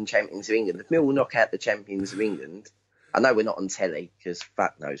the fucking champions of England. If Millwall knock out the champions of England, I know we're not on telly because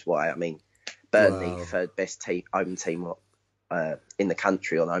fuck knows why. I mean, Burnley, third best home team in the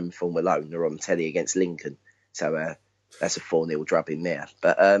country on home form alone, they're on telly against Lincoln. So that's a 4-0 drubbing there.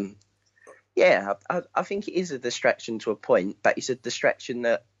 But I think it is a distraction to a point, but it's a distraction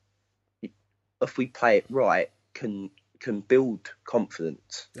that, if we play it right, can build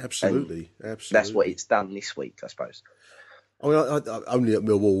confidence. Absolutely. That's what it's done this week, I suppose. I mean, only at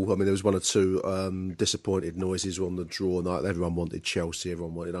Millwall, there was 1 or 2 disappointed noises on the draw night. Everyone wanted Chelsea,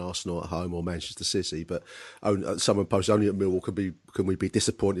 everyone wanted Arsenal at home or Manchester City, but someone posted, only at Millwall can we be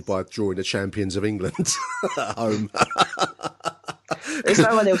disappointed by drawing the champions of England at home. There's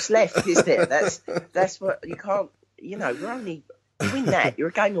no one else left, is there? That's what you can't. We're only win that. You're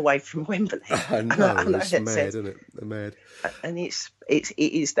a game away from Wembley. I know it's mad, isn't it? They're mad, and it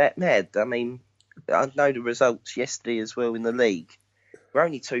is that mad. I mean, I know the results yesterday as well in the league. We're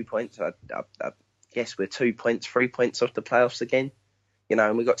only 2 points. I guess we're 2 points, 3 points off the playoffs again.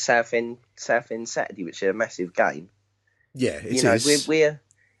 And we've got Southend Saturday, which is a massive game. Yeah, it is.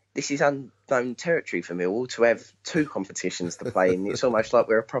 This is unknown territory for Millwall to have 2 competitions to play in. It's almost like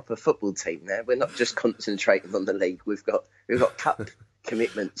we're a proper football team now. We're not just concentrating on the league. We've got cup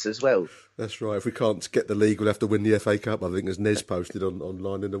commitments as well. That's right. If we can't get the league, we'll have to win the FA Cup. I think as Nez posted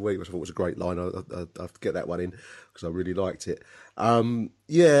online in the week, which I thought was a great line. I have to get that one in because I really liked it.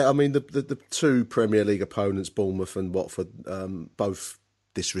 Yeah, I mean, the two Premier League opponents, Bournemouth and Watford, both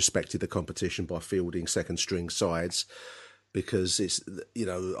disrespected the competition by fielding second-string sides because it's, you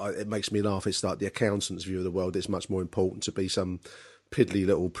know, it makes me laugh. It's like the accountant's view of the world. It's much more important to be some piddly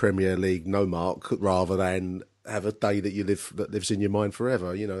little Premier League no-mark rather than have a day that lives in your mind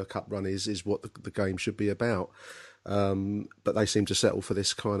forever. You know, a cup run is what the game should be about. But they seem to settle for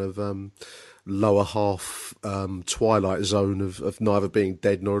this kind of lower half twilight zone of neither being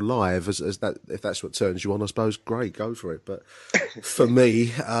dead nor alive. As that, if that's what turns you on, I suppose, great, go for it. But for me,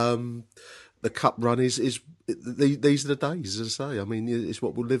 the cup run is these are the days, as I say. I mean, it's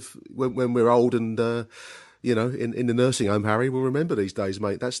what we'll live when we're old and you know, in the nursing home. Harry, we'll remember these days,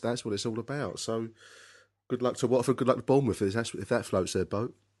 mate. That's what it's all about. So, good luck to Watford. Good luck to Bournemouth if that floats their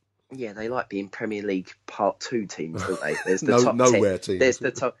boat. Yeah, they like being Premier League Part 2 teams, don't they? There's the top nowhere 10. teams.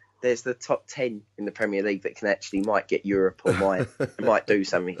 There's the top 10 in the Premier League that can actually might get Europe or might do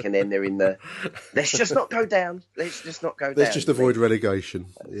something, and then they're in the. Let's just not go down. Let's just not go down. Let's just avoid relegation.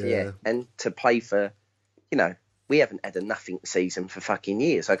 Yeah, and to play for, you know, we haven't had a nothing season for fucking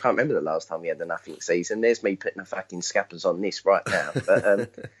years. I can't remember the last time we had a nothing season. There's me putting a fucking scappers on this right now.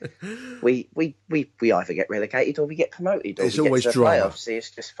 But we either get relegated or we get promoted or it's we always get to the drama. playoffs. It's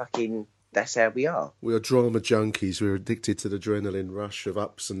just fucking. That's how we are. We are drama junkies. We're addicted to the adrenaline rush of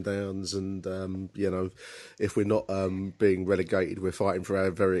ups and downs. And, you know, if we're not being relegated, we're fighting for our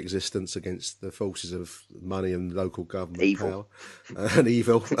very existence against the forces of money and local government evil. Power. And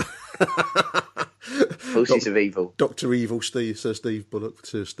evil. Forces of evil. Dr. Evil, Sir Steve Bullock.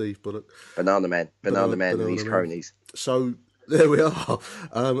 Banana Man and his cronies. So there we are.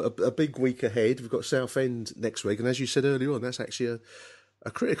 A big week ahead. We've got Southend next week. And as you said earlier on, that's actually a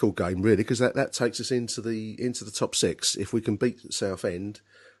critical game, really, because that takes us into the top six. If we can beat Southend,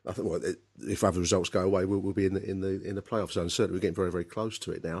 I think. Well, if other results go away, we'll be in the playoff zone. Certainly, we're getting very, very close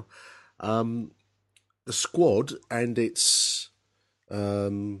to it now. The squad and its how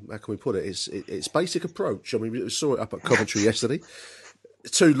can we put it? Its basic approach. I mean, we saw it up at Coventry yesterday.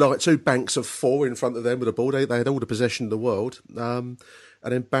 Two banks of four in front of them with the ball. They had all the possession in the world, and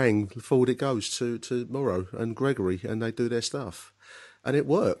then bang, forward it goes to Morrow and Gregory, and they do their stuff. And it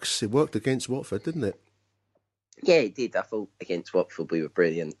works. It worked against Watford, didn't it? Yeah, it did. I thought against Watford we were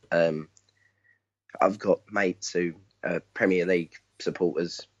brilliant. I've got mates who are Premier League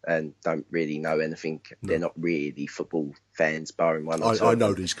supporters and don't really know anything. No. They're not really football fans, barring one or two. I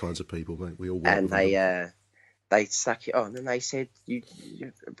know these kinds of people, mate. We all work and they stuck it on and they said, you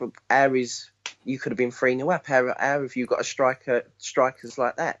could have been 3-0 up. How have you got strikers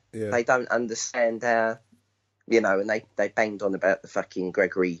like that? Yeah. They don't understand how. You know, and they banged on about the fucking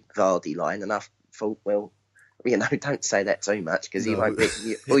Gregory Vardy line, and I thought, well, you know, don't say that too much because he won't.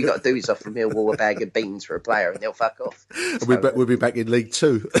 All you got to do is offer Millwall a bag of beans for a player, and they'll fuck off. So, we'll be back in League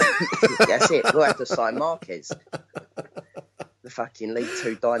Two. That's it. We'll have to sign Marquez, the fucking League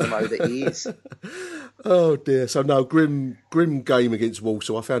Two dynamo that he is. Oh dear! So no, grim game against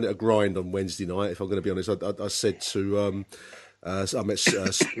Walsall. I found it a grind on Wednesday night. If I'm going to be honest, I said to. I met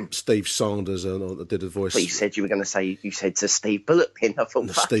Steve Sanders and I did a voice. But you said you were going to say you said to Steve Bullock. I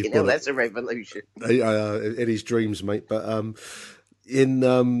thought, fucking hell, that's a revolution. In his dreams, mate. But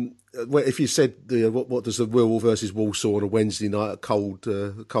if you said what does the Millwall versus Walsall on a Wednesday night at cold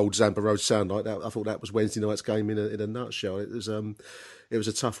Zampa Road sound like? That I thought that was Wednesday night's game in a nutshell. It was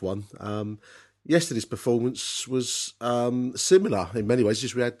a tough one. Yesterday's performance was similar in many ways.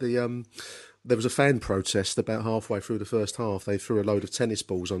 Just we had there was a fan protest about halfway through the first half. They threw a load of tennis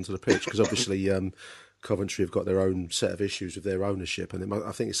balls onto the pitch because obviously Coventry have got their own set of issues with their ownership, and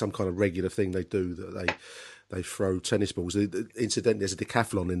I think it's some kind of regular thing they do that they throw tennis balls. Incidentally, there's a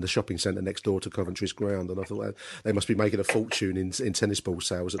decathlon in the shopping centre next door to Coventry's ground, and I thought they must be making a fortune in tennis ball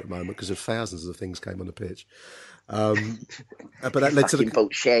sales at the moment because of thousands of things came on the pitch. But that led to the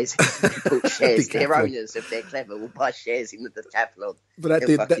bought shares. Their owners, if they're clever, will buy shares in the decathlon. But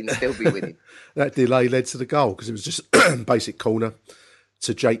they'll be winning. That delay led to the goal because it was just basic corner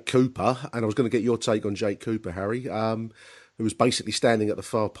to Jake Cooper, and I was going to get your take on Jake Cooper, Harry, who was basically standing at the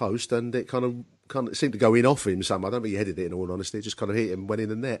far post, and it kind of seemed to go in off him some. I don't think he headed it, in all honesty. It just kind of hit him, went in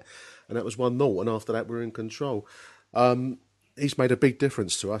the net, and that was 1-0. And after that, we're in control. He's made a big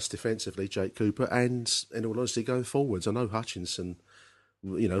difference to us defensively, Jake Cooper, and in all honesty, going forwards. I know Hutchinson,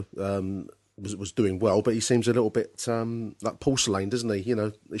 you know, was doing well, but he seems a little bit like porcelain, doesn't he? You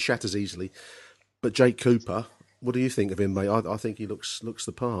know, it shatters easily. But Jake Cooper, what do you think of him, mate? I think he looks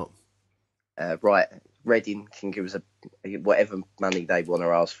the part. Right Reading can give us whatever money they want to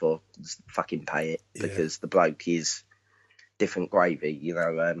ask for, just fucking pay it, because the bloke is different gravy. You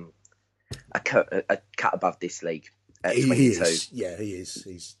know, a cut above this league at 22. He is. Yeah, he is.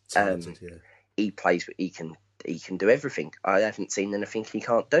 He's talented. He plays. He can do everything. I haven't seen anything he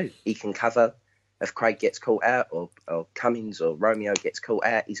can't do. He can cover if Craig gets caught out, or Cummins or Romeo gets caught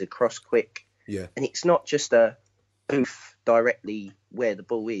out. He's across quick. Yeah, and it's not just a oof directly where the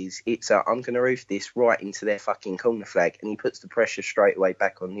ball is. It's I'm going to oof this right into their fucking corner flag, and he puts the pressure straight away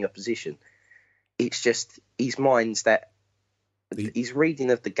back on the opposition. It's just his mind's that his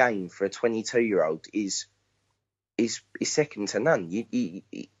reading of the game for a 22-year-old is second to none.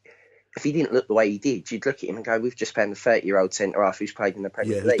 If he didn't look the way he did, you'd look at him and go, "We've just found a 30-year-old centre half who's played in the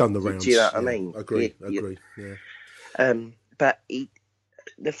Premier League." Yeah, done the rounds. Do you know what I mean? Agree. Yeah. But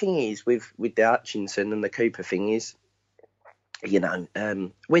the thing is with the Hutchinson and the Cooper thing is, you know,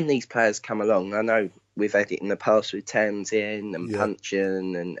 when these players come along, I know we've had it in the past with Townsend and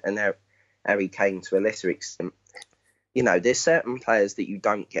Puncheon and Harry Kane to a lesser extent. You know, there's certain players that you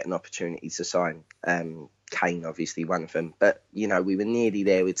don't get an opportunity to sign. Kane, obviously, one of them. But, you know, we were nearly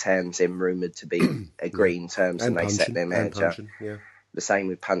there with Townsend, rumoured to be agreeing terms, and they set their manager. The same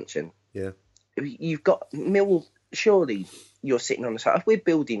with Puncheon. Yeah. You've got Mill, surely you're sitting on the side. If we're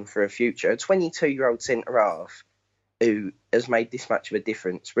building for a future, a 22-year-old centre-half who has made this much of a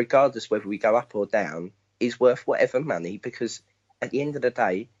difference, regardless whether we go up or down, is worth whatever money, because at the end of the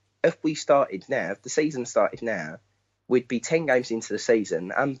day, if the season started now, we'd be 10 games into the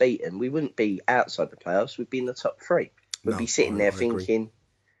season, unbeaten. We wouldn't be outside the playoffs. We'd be in the top 3. We'd be sitting there thinking,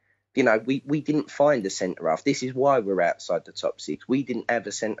 you know, we didn't find a centre-half. This is why we're outside the top 6. We didn't have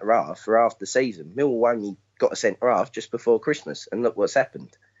a centre-half for half the season. Millwall only got a centre-half just before Christmas, and look what's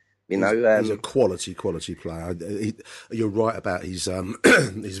happened. You know, he's a quality player. You're right about his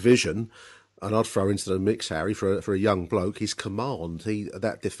his vision. And I'd throw into the mix, Harry, for a young bloke, his command.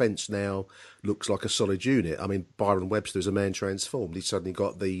 That defence now looks like a solid unit. I mean, Byron Webster is a man transformed. He's suddenly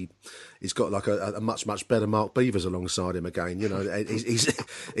got he's got like a much better Mark Beavers alongside him again. You know, he's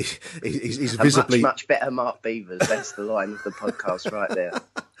visibly much better Mark Beavers. That's the line of the podcast right there.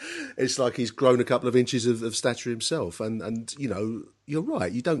 It's like he's grown a couple of inches of stature himself. And you know, you're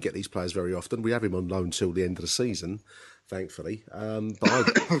right. You don't get these players very often. We have him on loan till the end of the season, thankfully.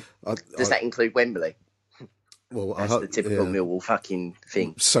 But does that include Wembley? Well, that's the typical Millwall fucking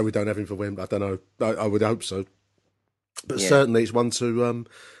thing. So we don't have him for Wembley. I don't know. I would hope so. But certainly it's one to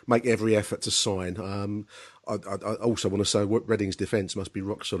make every effort to sign. I also want to say Reading's defence must be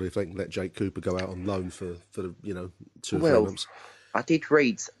rock solid if they can let Jake Cooper go out on loan for 2 or 3 months. I did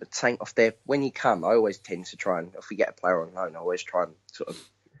read saying off there, when you come, I always tend to try and, if we get a player on loan, I always try and sort of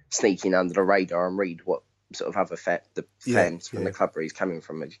sneak in under the radar and read what sort of other fans from the club where he's coming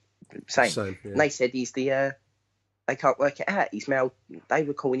from saying. And they said he's they can't work it out. He's they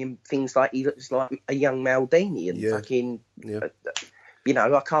were calling him things like he looks like a young Maldini and fucking, you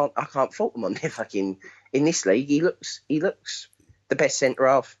know, I can't fault them on their fucking, in this league, he looks the best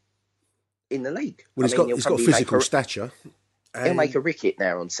centre-half in the league. Well, he's got physical stature. He'll make a ricket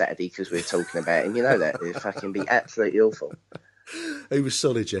now on Saturday because we're talking about him. You know that. It'll fucking be absolutely awful. He was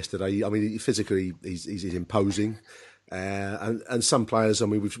solid yesterday. I mean, physically, he's imposing. And some players, I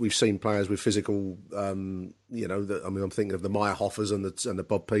mean, we've seen players with physical, you know, I'm thinking of the Meyerhoffers and the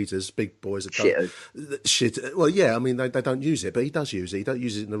Bob Peters, big boys that shit. Well, yeah, I mean, they don't use it, but he does use it. He don't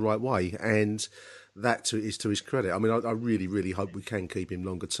use it in the right way. And that is to his credit. I mean, I really, really hope we can keep him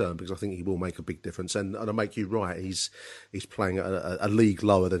longer term, because I think he will make a big difference. And I make you right, he's playing at a league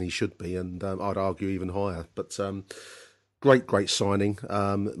lower than he should be, and I'd argue even higher. But great signing.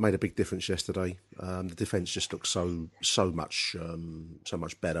 Made a big difference yesterday. The defence just looks so much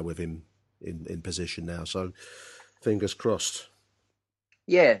better with him in position now. So fingers crossed.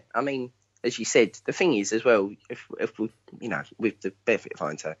 Yeah, I mean, as you said, the thing is as well, if we, you know, with the benefit of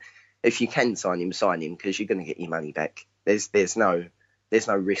hindsight, if you can sign him, because you're going to get your money back. There's no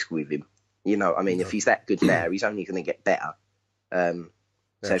risk with him. You know, I mean, if he's that good now, he's only going to get better.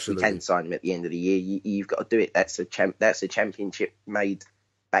 So if we can sign him at the end of the year, you've got to do it. That's a championship made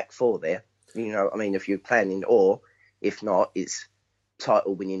back four there. You know, I mean, if you're planning, or if not, it's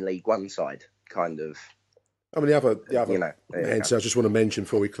title winning League One side kind of. I mean, the other, you know, and so I just want to mention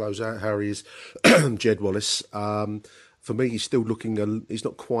before we close out, Harry, is Jed Wallace. For me, he's still looking. He's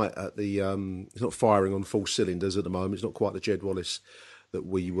not quite at the. He's not firing on full cylinders at the moment. It's not quite the Jed Wallace that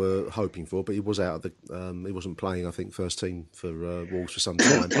we were hoping for, but he was out of the. He wasn't playing, I think, first team for Wolves for some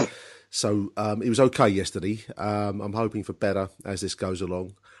time. So he was okay yesterday. I'm hoping for better as this goes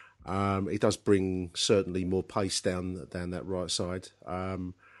along. He does bring certainly more pace down that right side,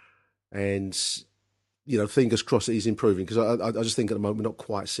 and fingers crossed that he's improving, because I just think at the moment we're not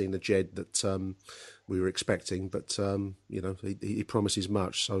quite seeing the Jed that we were expecting, but he promises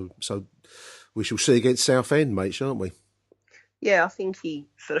much. So we shall see against Southend, mate, shan't we? Yeah, I think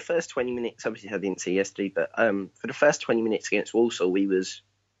for the first 20 minutes, obviously I didn't see yesterday, but for the first 20 minutes against Walsall, he was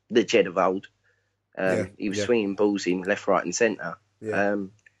the Jed of old. He was swinging balls in left, right and centre. Yeah.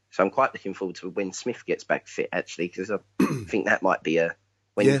 So I'm quite looking forward to when Smith gets back fit, actually, because I think that might be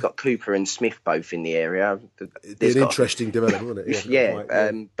when you've got Cooper and Smith both in the area. It'd be an interesting development, wouldn't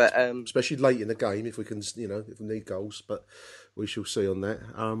it? But especially late in the game, if we can, if we need goals, but we shall see on that.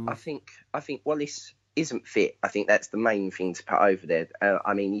 I think Wallace isn't fit. I think that's the main thing to put over there.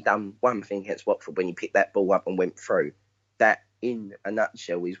 He done one thing against Watford when he picked that ball up and went through. That, in a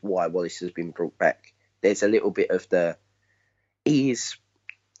nutshell, is why Wallace has been brought back. There's a little bit of he is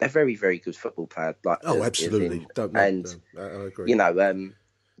a very, very good football player. Absolutely. I agree.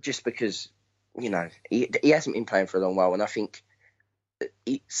 Just because, he hasn't been playing for a long while, and I think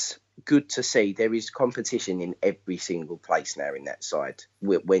it's good to see there is competition in every single place now in that side.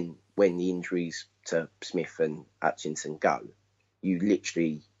 When the injuries to Smith and Hutchinson go, you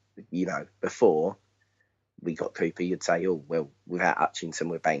literally, before we got Cooper, you'd say, oh, well, without Hutchinson,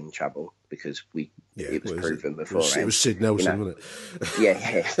 we're banging trouble, because it was proven before. It was Sid Nelson, wasn't it?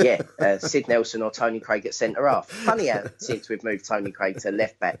 Yeah. Sid Nelson or Tony Craig at centre-half. Funny how, since we've moved Tony Craig to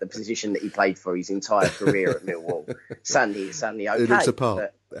left-back, the position that he played for his entire career at Millwall, suddenly okay. It looks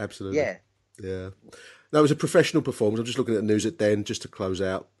apart. Absolutely. Yeah. No, it was a professional performance. I'm just looking at the news at Den, just to close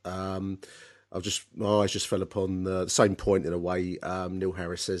out. My eyes just fell upon the same point in a way. Neil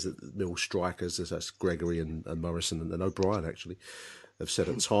Harris says that the Mill strikers, that's Gregory and Morrison and O'Brien, actually, have said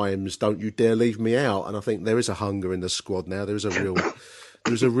at times, "Don't you dare leave me out." And I think there is a hunger in the squad now. There is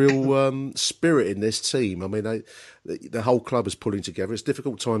a real spirit in this team. I mean, the whole club is pulling together. It's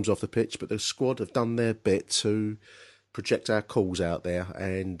difficult times off the pitch, but the squad have done their bit to project our calls out there.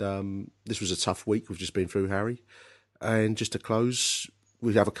 And this was a tough week we've just been through, Harry. And just to close,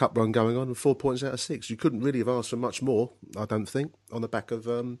 we have a cup run going on and 4 points out of 6. You couldn't really have asked for much more, I don't think, on the back of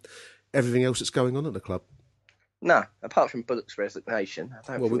everything else that's going on at the club. No, apart from Bullock's resignation, I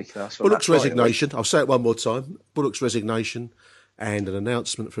don't think we can ask for Bullock's resignation, I'll say it one more time, Bullock's resignation and an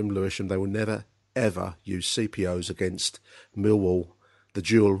announcement from Lewisham, they will never, ever use CPOs against Millwall, the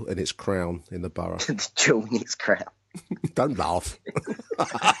jewel in its crown in the borough. The jewel in its crown. Don't laugh.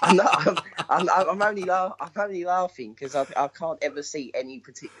 I'm only laughing because I can't ever see any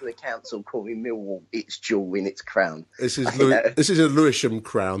particular council calling Millwall its jewel in its crown. This is a Lewisham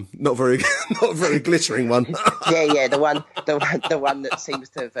crown, not a very glittering one. Yeah, the one that seems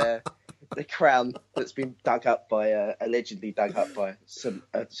to have the crown that's been allegedly dug up by some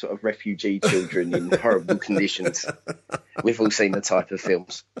sort of refugee children in horrible conditions. We've all seen the type of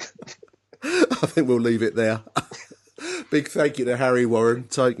films. I think we'll leave it there. Big thank you to Harry Warren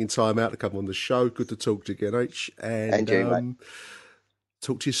taking time out to come on the show. Good to talk to you again, H. And you, mate.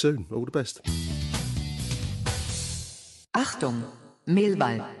 Talk to you soon. All the best. Achtung,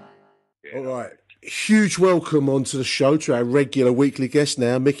 Millwall. All right. Huge welcome onto the show to our regular weekly guest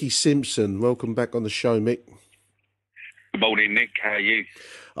now, Mickey Simpson. Welcome back on the show, Mick. Good morning, Nick. How are you?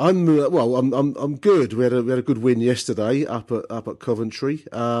 I'm good. We had a good win yesterday up at Coventry.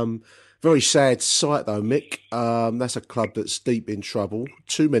 Very sad sight though, Mick. That's a club that's deep in trouble.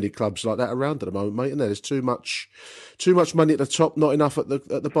 Too many clubs like that around at the moment, mate. Isn't there? There's too much money at the top, not enough at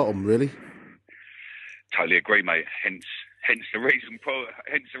the bottom, really. Totally agree, mate. Hence the reason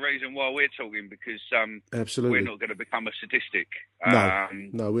why we're talking, because absolutely, we're not going to become a statistic.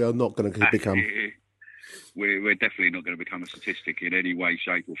 No, we are not going to become. We're definitely not going to become a statistic in any way,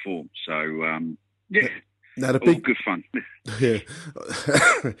 shape, or form. So yeah. Now, all good fun. Yeah,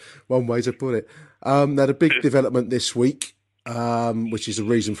 one way to put it. Now, the big development this week, which is the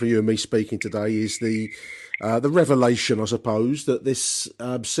reason for you and me speaking today, is the revelation, I suppose, that this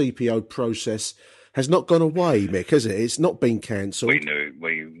CPO process has not gone away, Mick, has it? It's not been cancelled. We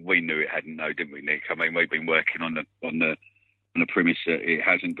knew it hadn't, though, didn't we, Nick? I mean, we've been working on the premise that it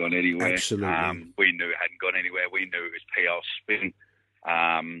hasn't gone anywhere. Absolutely. We knew it hadn't gone anywhere. We knew it was PR spin.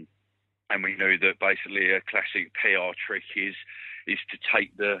 And we knew that basically a classic PR trick is to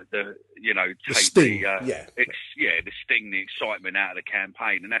take the sting, the sting, the excitement out of the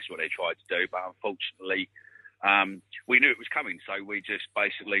campaign, and that's what they tried to do. But unfortunately, we knew it was coming, so we just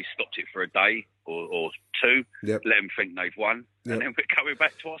basically stopped it for a day or two, let them think they've won, and then we're coming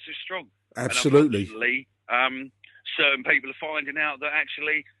back twice as strong. Absolutely. And unfortunately, certain people are finding out that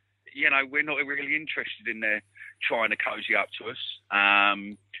actually, we're not really interested in their trying to cozy up to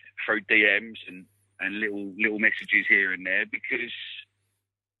us. Through DMs and little messages here and there, because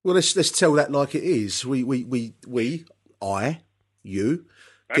Well, let's tell that like it is. You,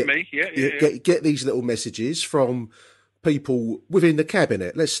 and me, get these little messages from people within the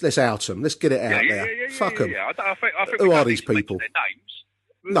cabinet. Let's out them. Let's get it out there. Fuck them. I think who are these people?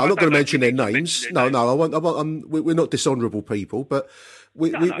 No, I'm not going to mention their names. No, I won't. We're not dishonourable people, but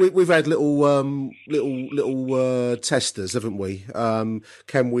we've had little testers, haven't we?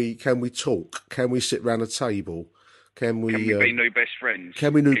 Can we talk? Can we sit round a table? Can we be new best friends?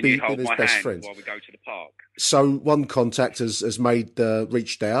 Can we be as best friends while we go to the park? So one contact has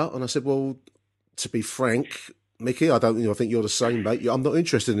reached out, and I said, well, to be frank, Mickey, I think you're the same, mate. I'm not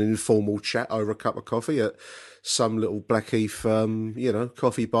interested in an informal chat over a cup of coffee at some little Blackheath,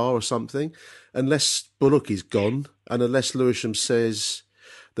 coffee bar or something, unless Bullock is gone, and unless Lewisham says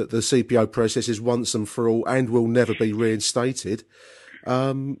that the CPO process is once and for all and will never be reinstated.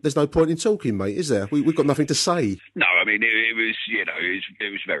 There's no point in talking, mate, is there? We've got nothing to say. No, I mean it was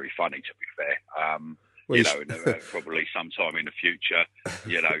very funny, to be fair. Probably sometime in the future,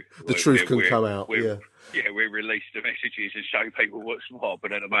 the truth can come out. We release the messages and show people what's what,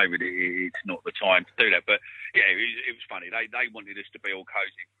 but at the moment it's not the time to do that. But yeah, it was funny. They wanted us to be all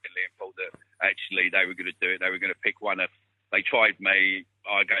cosy and thought that actually they were going to do it. They were going to pick one of. They tried me.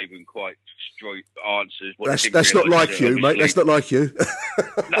 I gave them quite straight answers. That's not like you, mate. That's not like you.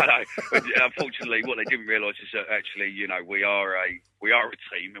 No. Unfortunately, what they didn't realise is that actually, we are a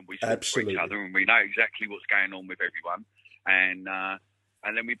team and we support each other and we know exactly what's going on with everyone. And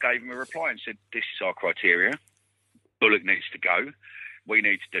then we gave them a reply and said, "This is our criteria. Bullock needs to go. We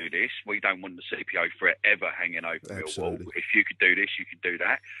need to do this. We don't want the CPO forever hanging over Millwall. If you could do this, you could do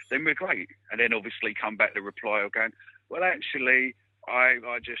that. Then we're great." And then obviously come back the reply of going, "Well, actually,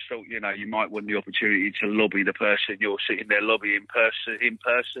 I just thought, you might want the opportunity to lobby the person you're sitting there lobbying in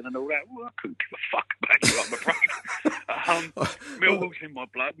person and all that." Well, I couldn't give a fuck about you, I'm afraid. Millwall's in my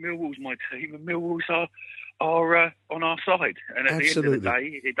blood. Millwall's my team, and Millwall's are on our side. And at the end of the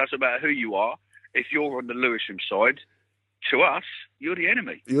day, it doesn't matter who you are. If you're on the Lewisham side, to us, you're the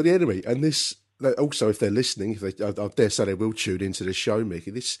enemy. You're the enemy, and this. Also, if they're listening, I dare say they will tune into the show,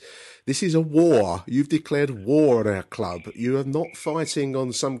 Mickey. This is a war. You've declared war on our club. You are not fighting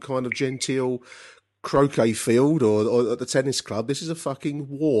on some kind of genteel croquet field or at the tennis club. This is a fucking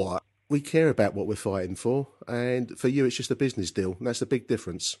war. We care about what we're fighting for, and for you, it's just a business deal. And that's the big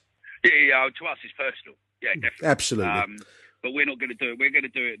difference. Yeah, to us, it's personal. Yeah, definitely. Absolutely. But we're not going to do it. We're going to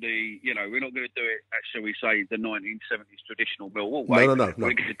do it we're not going to do it, shall we say, the 1970s traditional Millwall way. No.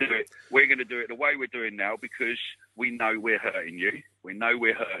 We're going to do it. We're going to do it the way we're doing now because we know we're hurting you. We know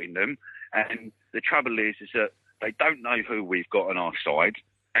we're hurting them. And the trouble is that they don't know who we've got on our side.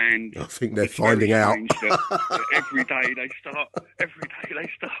 And I think they're finding out. Every day they start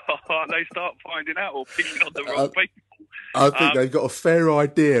finding out or picking on the wrong people. I think they've got a fair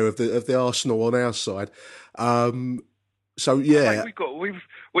idea of the Arsenal on our side. So yeah,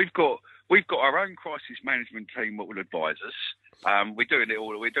 we've got our own crisis management team that will advise us. We're doing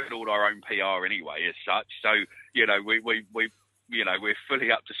all our own PR anyway, as such. So we're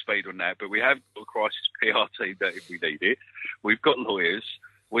fully up to speed on that. But we have got a crisis PR team that if we need it, we've got lawyers,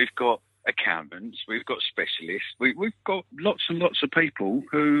 we've got accountants, we've got specialists, we've got lots and lots of people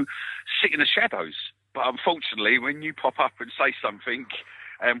who sit in the shadows. But unfortunately, when you pop up and say something,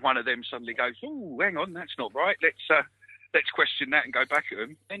 and one of them suddenly goes, "Oh, hang on, that's not right. Let's question that and go back at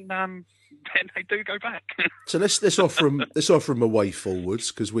them." Then they do go back. So let's offer them a way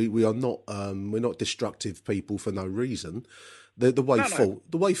forwards because we are not we're not destructive people for no reason. The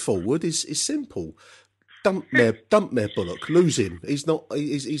way forward is simple. Dump Mayor Bullock, lose him. He's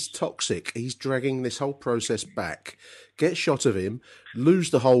toxic. He's dragging this whole process back. Get shot of him.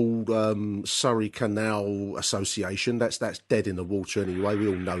 Lose the whole Surrey Canal Association. That's dead in the water anyway. We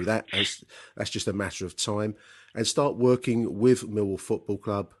all know that. That's just a matter of time. And start working with Millwall Football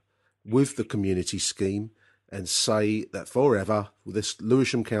Club, with the community scheme, and say that forever, this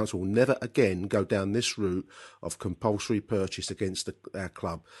Lewisham Council will never again go down this route of compulsory purchase against our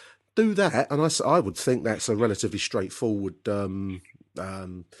club. Do that, and I would think that's a relatively straightforward demand,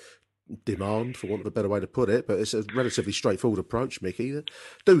 for want of a better way to put it, but it's a relatively straightforward approach, Mickey.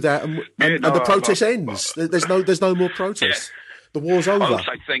 Do that, and the protest ends. There's no more protest. Yeah. The war's over.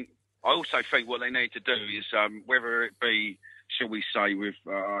 I also think what they need to do is whether it be, shall we say, with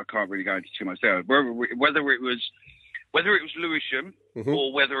I can't really go into too much there. Whether it was Lewisham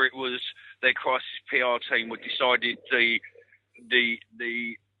or whether it was their crisis PR team who decided the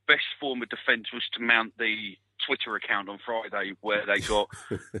best form of defence was to mount the Twitter account on Friday, where they got,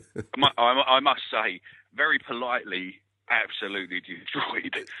 I must say, very politely absolutely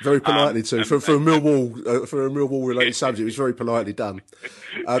destroyed. Very politely too. For a Millwall related subject, it was very politely done.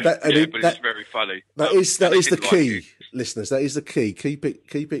 But it's very funny. That is the key, like listeners. That is the key. Keep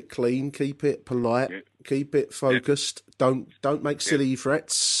it clean. Keep it polite. Keep it focused. Don't make silly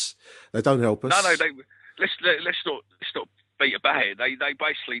threats. They don't help us. No. Let's not beat about it. They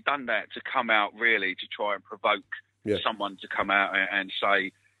basically done that to come out really to try and provoke someone to come out and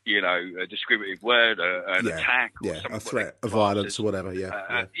say, a discriminative word, an attack, or a threat of violence or whatever.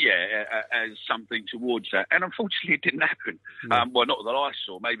 As something towards that. And unfortunately, it didn't happen. Well, not that I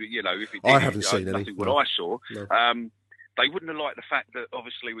saw. Maybe if it did, I haven't seen any. Nothing what I saw. No. They wouldn't have liked the fact that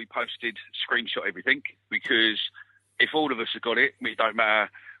obviously we posted, screenshot everything, because if all of us have got it don't matter.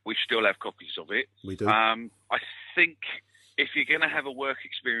 We still have copies of it. We do. I think if you're going to have a work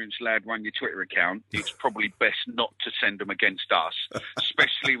experience lad run your Twitter account, it's probably best not to send them against us,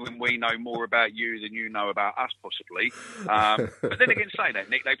 especially when we know more about you than you know about us, possibly. But then again, saying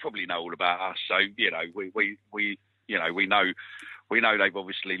that, Nick, they probably know all about us. So we know they've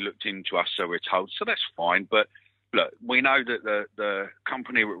obviously looked into us, so we're told. So that's fine. But look, we know that the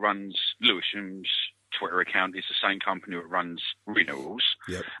company that runs Lewisham's Twitter account is the same company that runs Renewals.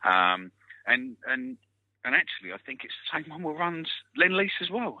 Yep. And actually, I think it's the same one that runs Lend-Lease as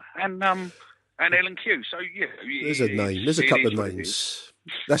well, and L&Q. So there's a name. There's a couple of names.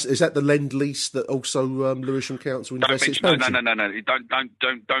 Is that the Lend-Lease that also Lewisham Council invests its pension? No.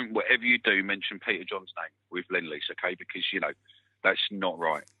 Don't. Whatever you do, mention Peter John's name with Lend-Lease, okay? Because that's not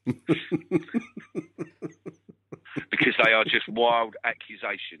right. Because they are just wild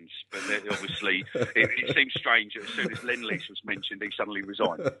accusations, but obviously it seems strange that as soon as Lend-Lease was mentioned, he suddenly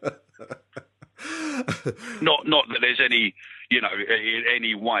resigned. Not that there's any, in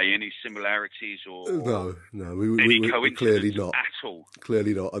any way, any similarities or we clearly not at all.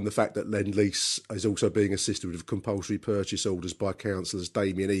 Clearly not. And the fact that Lend-Lease is also being assisted with compulsory purchase orders by councillors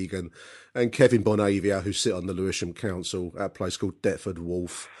Damien Egan and Kevin Bonavia, who sit on the Lewisham Council at a place called Deptford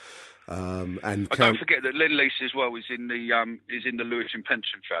Wharf. Don't forget that Lend-Lease as well is in the Lewisham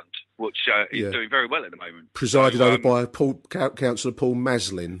Pension Fund, which is doing very well at the moment. Presided over by Councillor Paul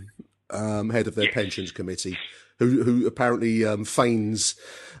Maslin, head of their pensions committee, who apparently feigns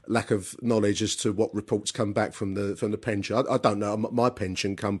lack of knowledge as to what reports come back from the pension. I don't know. My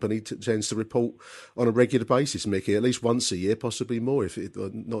pension company tends to report on a regular basis, Mickey, at least once a year, possibly more if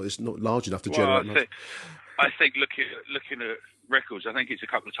it's not large enough to generate. I think looking at records, I think it's a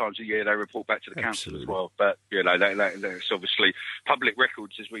couple of times a year they report back to the council as well. But that's obviously public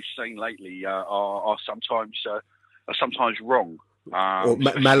records, as we've seen lately, are sometimes wrong. Or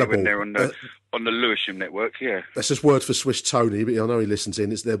malleable when they're on the Lewisham network. Yeah, that's just word for Swiss Tony, but I know he listens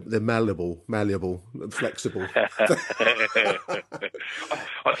in. It's they're malleable, and flexible. I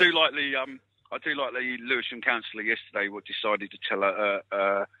do like the Lewisham councillor yesterday. What decided to tell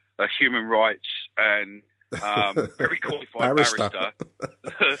a human rights and very qualified barrister.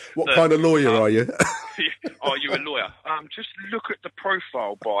 What kind of lawyer are you? Are you a lawyer? Just look at the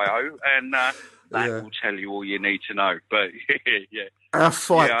profile bio, and that will tell you all you need to know. But our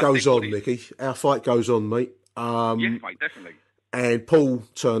fight goes on, Mickey. Our fight goes on, mate. Yes, mate, definitely. And Paul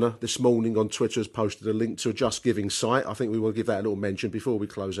Turner this morning on Twitter has posted a link to a Just Giving site. I think we will give that a little mention before we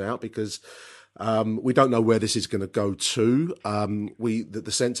close out, because we don't know where this is going to go to.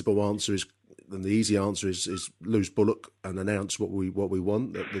 The sensible answer is, and the easy answer is lose Bullock and announce what we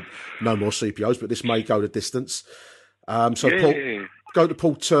want. No more CPOs, but this may go the distance. Paul, go to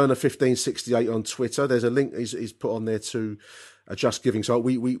Paul Turner 1568 on Twitter. There's a link he's put on there to a Just Giving. So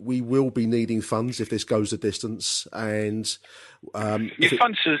we will be needing funds if this goes the distance. And your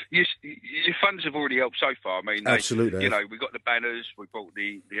funds have already helped so far. I mean, absolutely. We got the banners, we brought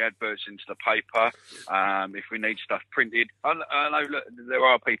the adverts into the paper. If we need stuff printed, I know look, there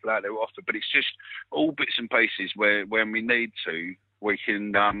are people out there who offer, but it's just all bits and pieces where when we need to, we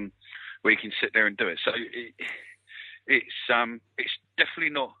can sit there and do it. So it's definitely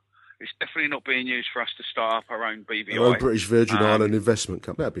not being used for us to start up our own BVI. Our own British Virgin Island investment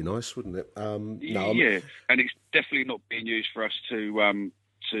company. That'd be nice, wouldn't it? And it's definitely not being used for us to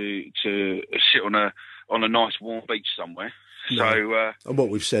sit on a nice warm beach somewhere. No. So, and what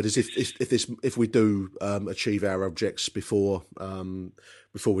we've said is if we do achieve our objects before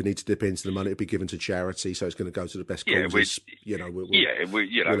we need to dip into the money, it'll be given to charity. So it's going to go to the best causes. We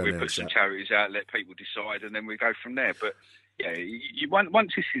put some charities out, let people decide, and then we go from there. But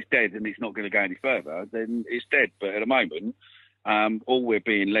once this is dead and it's not going to go any further, then it's dead. But at the moment, all we're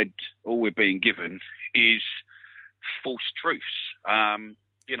being given is false truths.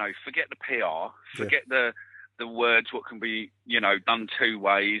 Forget the PR, forget the the words, what can be, done two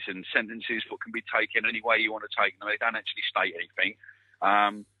ways, and sentences, what can be taken any way you want to take them. They don't actually state anything.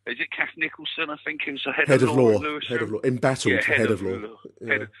 Is it Kath Nicholson? I think who's the head of law. Head of law. Embattled head of law.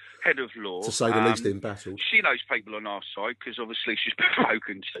 Head of law. To say the least, embattled. She knows people on our side because obviously she's been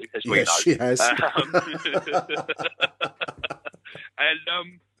spoken to, as we know. Yes, she has. And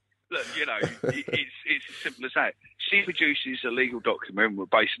look, it's as simple as that. She produces a legal document that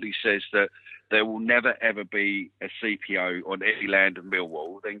basically says that there will never ever be a CPO on any land of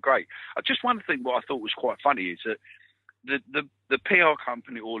Millwall. Then great. Just one thing, what I thought was quite funny is that the PR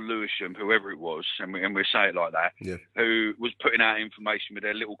company or Lewisham, whoever it was, and we say it like that, who was putting out information with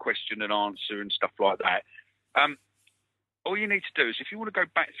their little question and answer and stuff like that. All you need to do is, if you want to go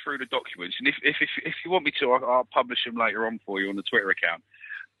back through the documents, and if you want me to, I'll publish them later on for you on the Twitter account.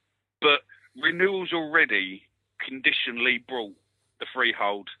 But Renewal's already conditionally brought the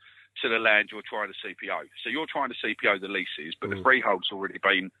freehold to the land you're trying to CPO. So you're trying to CPO the leases, but the freehold's already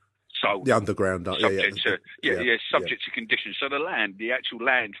been sold. The underground, subject to conditions. So the land, the actual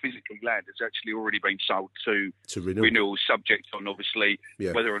land, physically land, has actually already been sold to Renewal, subject on obviously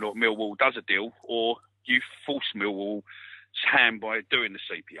whether or not Millwall does a deal or you force Millwall's hand by doing the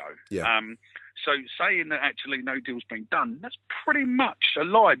CPO. So saying that actually no deal's been done, that's pretty much a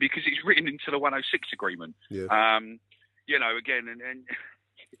lie because it's written into the 106 agreement. Again, and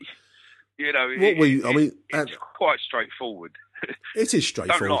it's quite straightforward. It is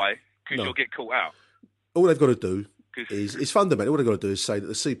straightforward. Don't lie, because you'll get caught out. All they've got to do is, it's fundamental, all they've got to do is say that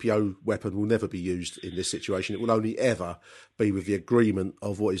the CPO weapon will never be used in this situation. It will only ever be with the agreement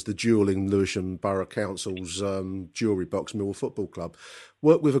of what is the dueling Lewisham Borough Council's jewellery box Millwall Football Club.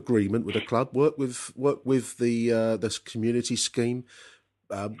 Work with agreement with the club, work with the community scheme,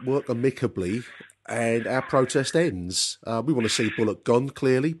 work amicably, and our protest ends. We want to see Bullock gone,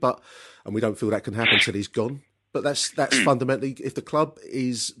 clearly, and we don't feel that can happen till he's gone. But that's fundamentally, if the club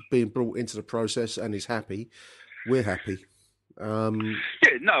is being brought into the process and is happy, we're happy. I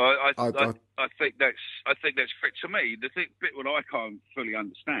think that's correct. To me, the bit what I can't fully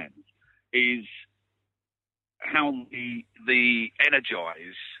understand is how the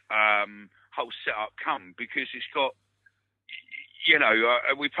Energize whole setup come, because it's got.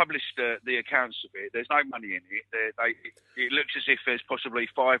 We published the accounts of it. There's no money in it. It looks as if there's possibly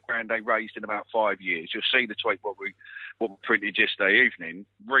 $5,000 they raised in about 5 years. You'll see the tweet what we printed yesterday evening.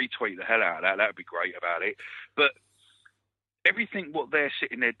 Retweet the hell out of that. That would be great about it. But everything what they're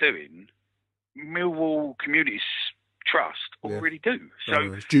sitting there doing, Millwall Communities Trust already do.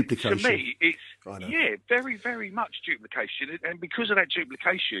 So it's duplication. To me, it's very, very much duplication. And because of that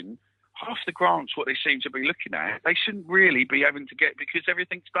duplication, half the grants, what they seem to be looking at, they shouldn't really be having to get because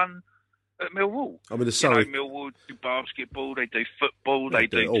everything's done at Millwall. I mean, Millwall do basketball, they do football, they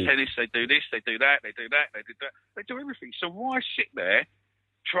do tennis, they do this, they do that, they do that, they do that. They do everything. So why sit there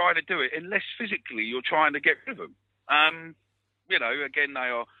trying to do it unless physically you're trying to get rid of them? Again,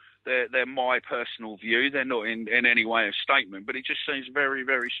 they're my personal view. They're not in any way a statement, but it just seems very,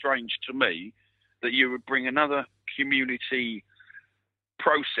 very strange to me that you would bring another community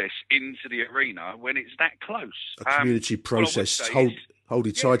process into the arena when it's that close. A community process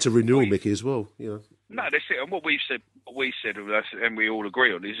holding tied to Renewal, Mickey, as well. No, that's it. And what we said, and we all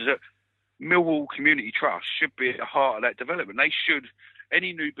agree on, is that Millwall Community Trust should be at the heart of that development. They should,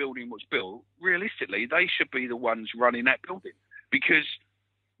 any new building was built, realistically, they should be the ones running that building because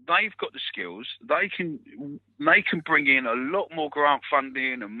they've got the skills. They can bring in a lot more grant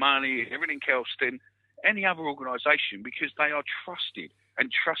funding and money and everything else than any other organisation because they are trusted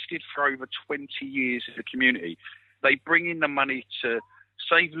for over 20 years in the community. They bring in the money to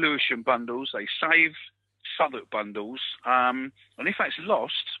save Lewisham bundles, they save Southwark bundles, and if that's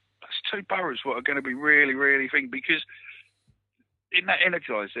lost, that's two boroughs what are going to be really, really thinking, because in that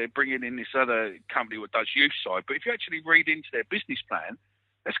Energize, they're bringing in this other company that does youth side, but if you actually read into their business plan,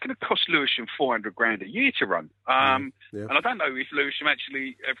 that's going to cost Lewisham $400,000 a year to run. And I don't know if Lewisham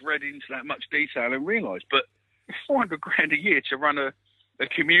actually have read into that much detail and realised, but $400,000 a year to run a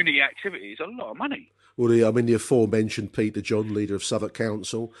community activity is a lot of money. Well, the aforementioned Peter John, leader of Southwark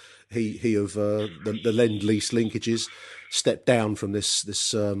Council, he of the Lend-Lease linkages, stepped down from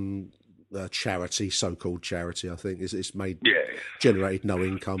this charity, so-called charity. I think it's generated no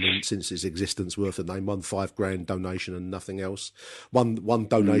income since its existence worth a name. $5,000 donation and nothing else. One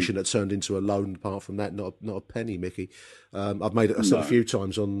donation that turned into a loan. Apart from that, not a penny, Mickey. I've said a few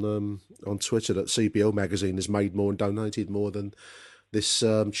times on Twitter that CBL magazine has made more and donated more than this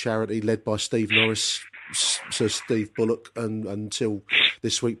charity led by Steve Norris, Sir Steve Bullock, and until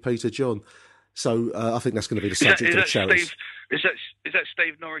this week Peter John. So I think that's going to be the subject of the charity. Is that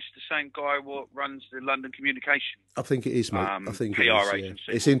Steve Norris, the same guy what runs the London Communication? I think it is, mate. I think PR it is, agency.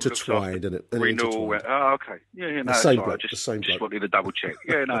 It's intertwined, isn't it? Renewal. Oh, okay. Yeah, no, the same bloke. bloke. The same just bloke. wanted to double check.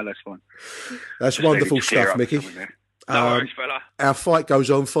 Yeah, no, that's fine. That's Just wonderful needed to clear stuff, up Mickey. something there. No worries, fella. Our fight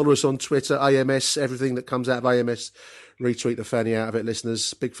goes on. Follow us on Twitter, AMS. Everything that comes out of AMS, retweet the fanny out of it,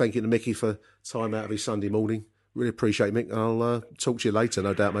 listeners. Big thank you to Mickey for time out of his Sunday morning. Really appreciate it, Mick. I'll talk to you later,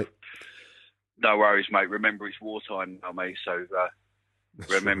 no doubt, mate. No worries, mate. Remember, it's wartime now, mate. So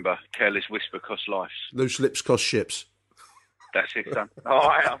remember, careless whisper costs lives. Loose lips cost ships. That's it, son. All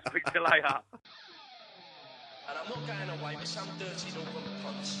right, I'll speak to you later. And I'm not going away with some dirty northern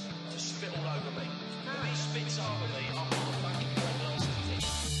punts to spit all over me. When he spits over me, I'll put a fucking plate glass in his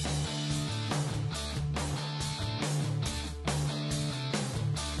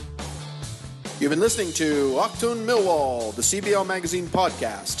head. You've been listening to Achtung Millwall, the CBL Magazine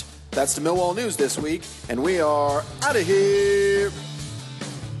podcast. That's the Millwall news this week, and we are out of here.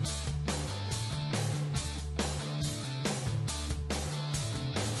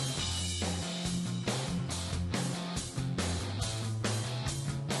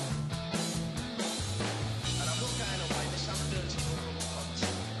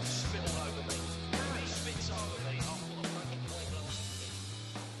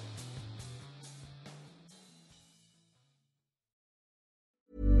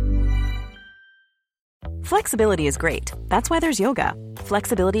 Flexibility is great. That's why there's yoga.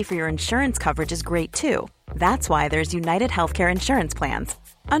 Flexibility for your insurance coverage is great too. That's why there's United Healthcare Insurance Plans.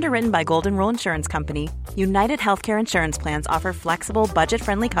 Underwritten by Golden Rule Insurance Company, United Healthcare Insurance Plans offer flexible,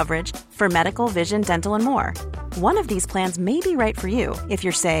 budget-friendly coverage for medical, vision, dental, and more. One of these plans may be right for you if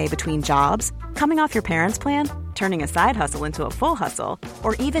you're, say, between jobs, coming off your parents' plan, turning a side hustle into a full hustle,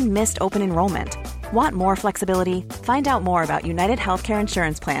 or even missed open enrollment. Want more flexibility? Find out more about United Healthcare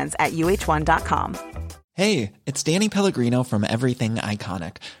Insurance Plans at uh1.com. Hey, it's Danny Pellegrino from Everything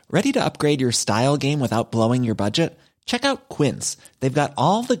Iconic. Ready to upgrade your style game without blowing your budget? Check out Quince. They've got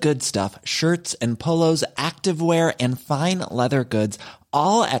all the good stuff, shirts and polos, activewear, and fine leather goods,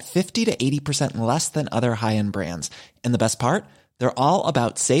 all at 50 to 80% less than other high-end brands. And the best part? They're all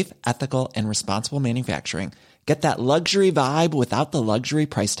about safe, ethical, and responsible manufacturing. Get that luxury vibe without the luxury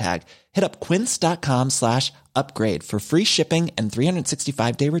price tag. Hit up quince.com/upgrade for free shipping and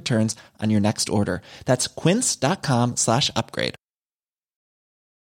 365-day returns on your next order. That's quince.com/upgrade.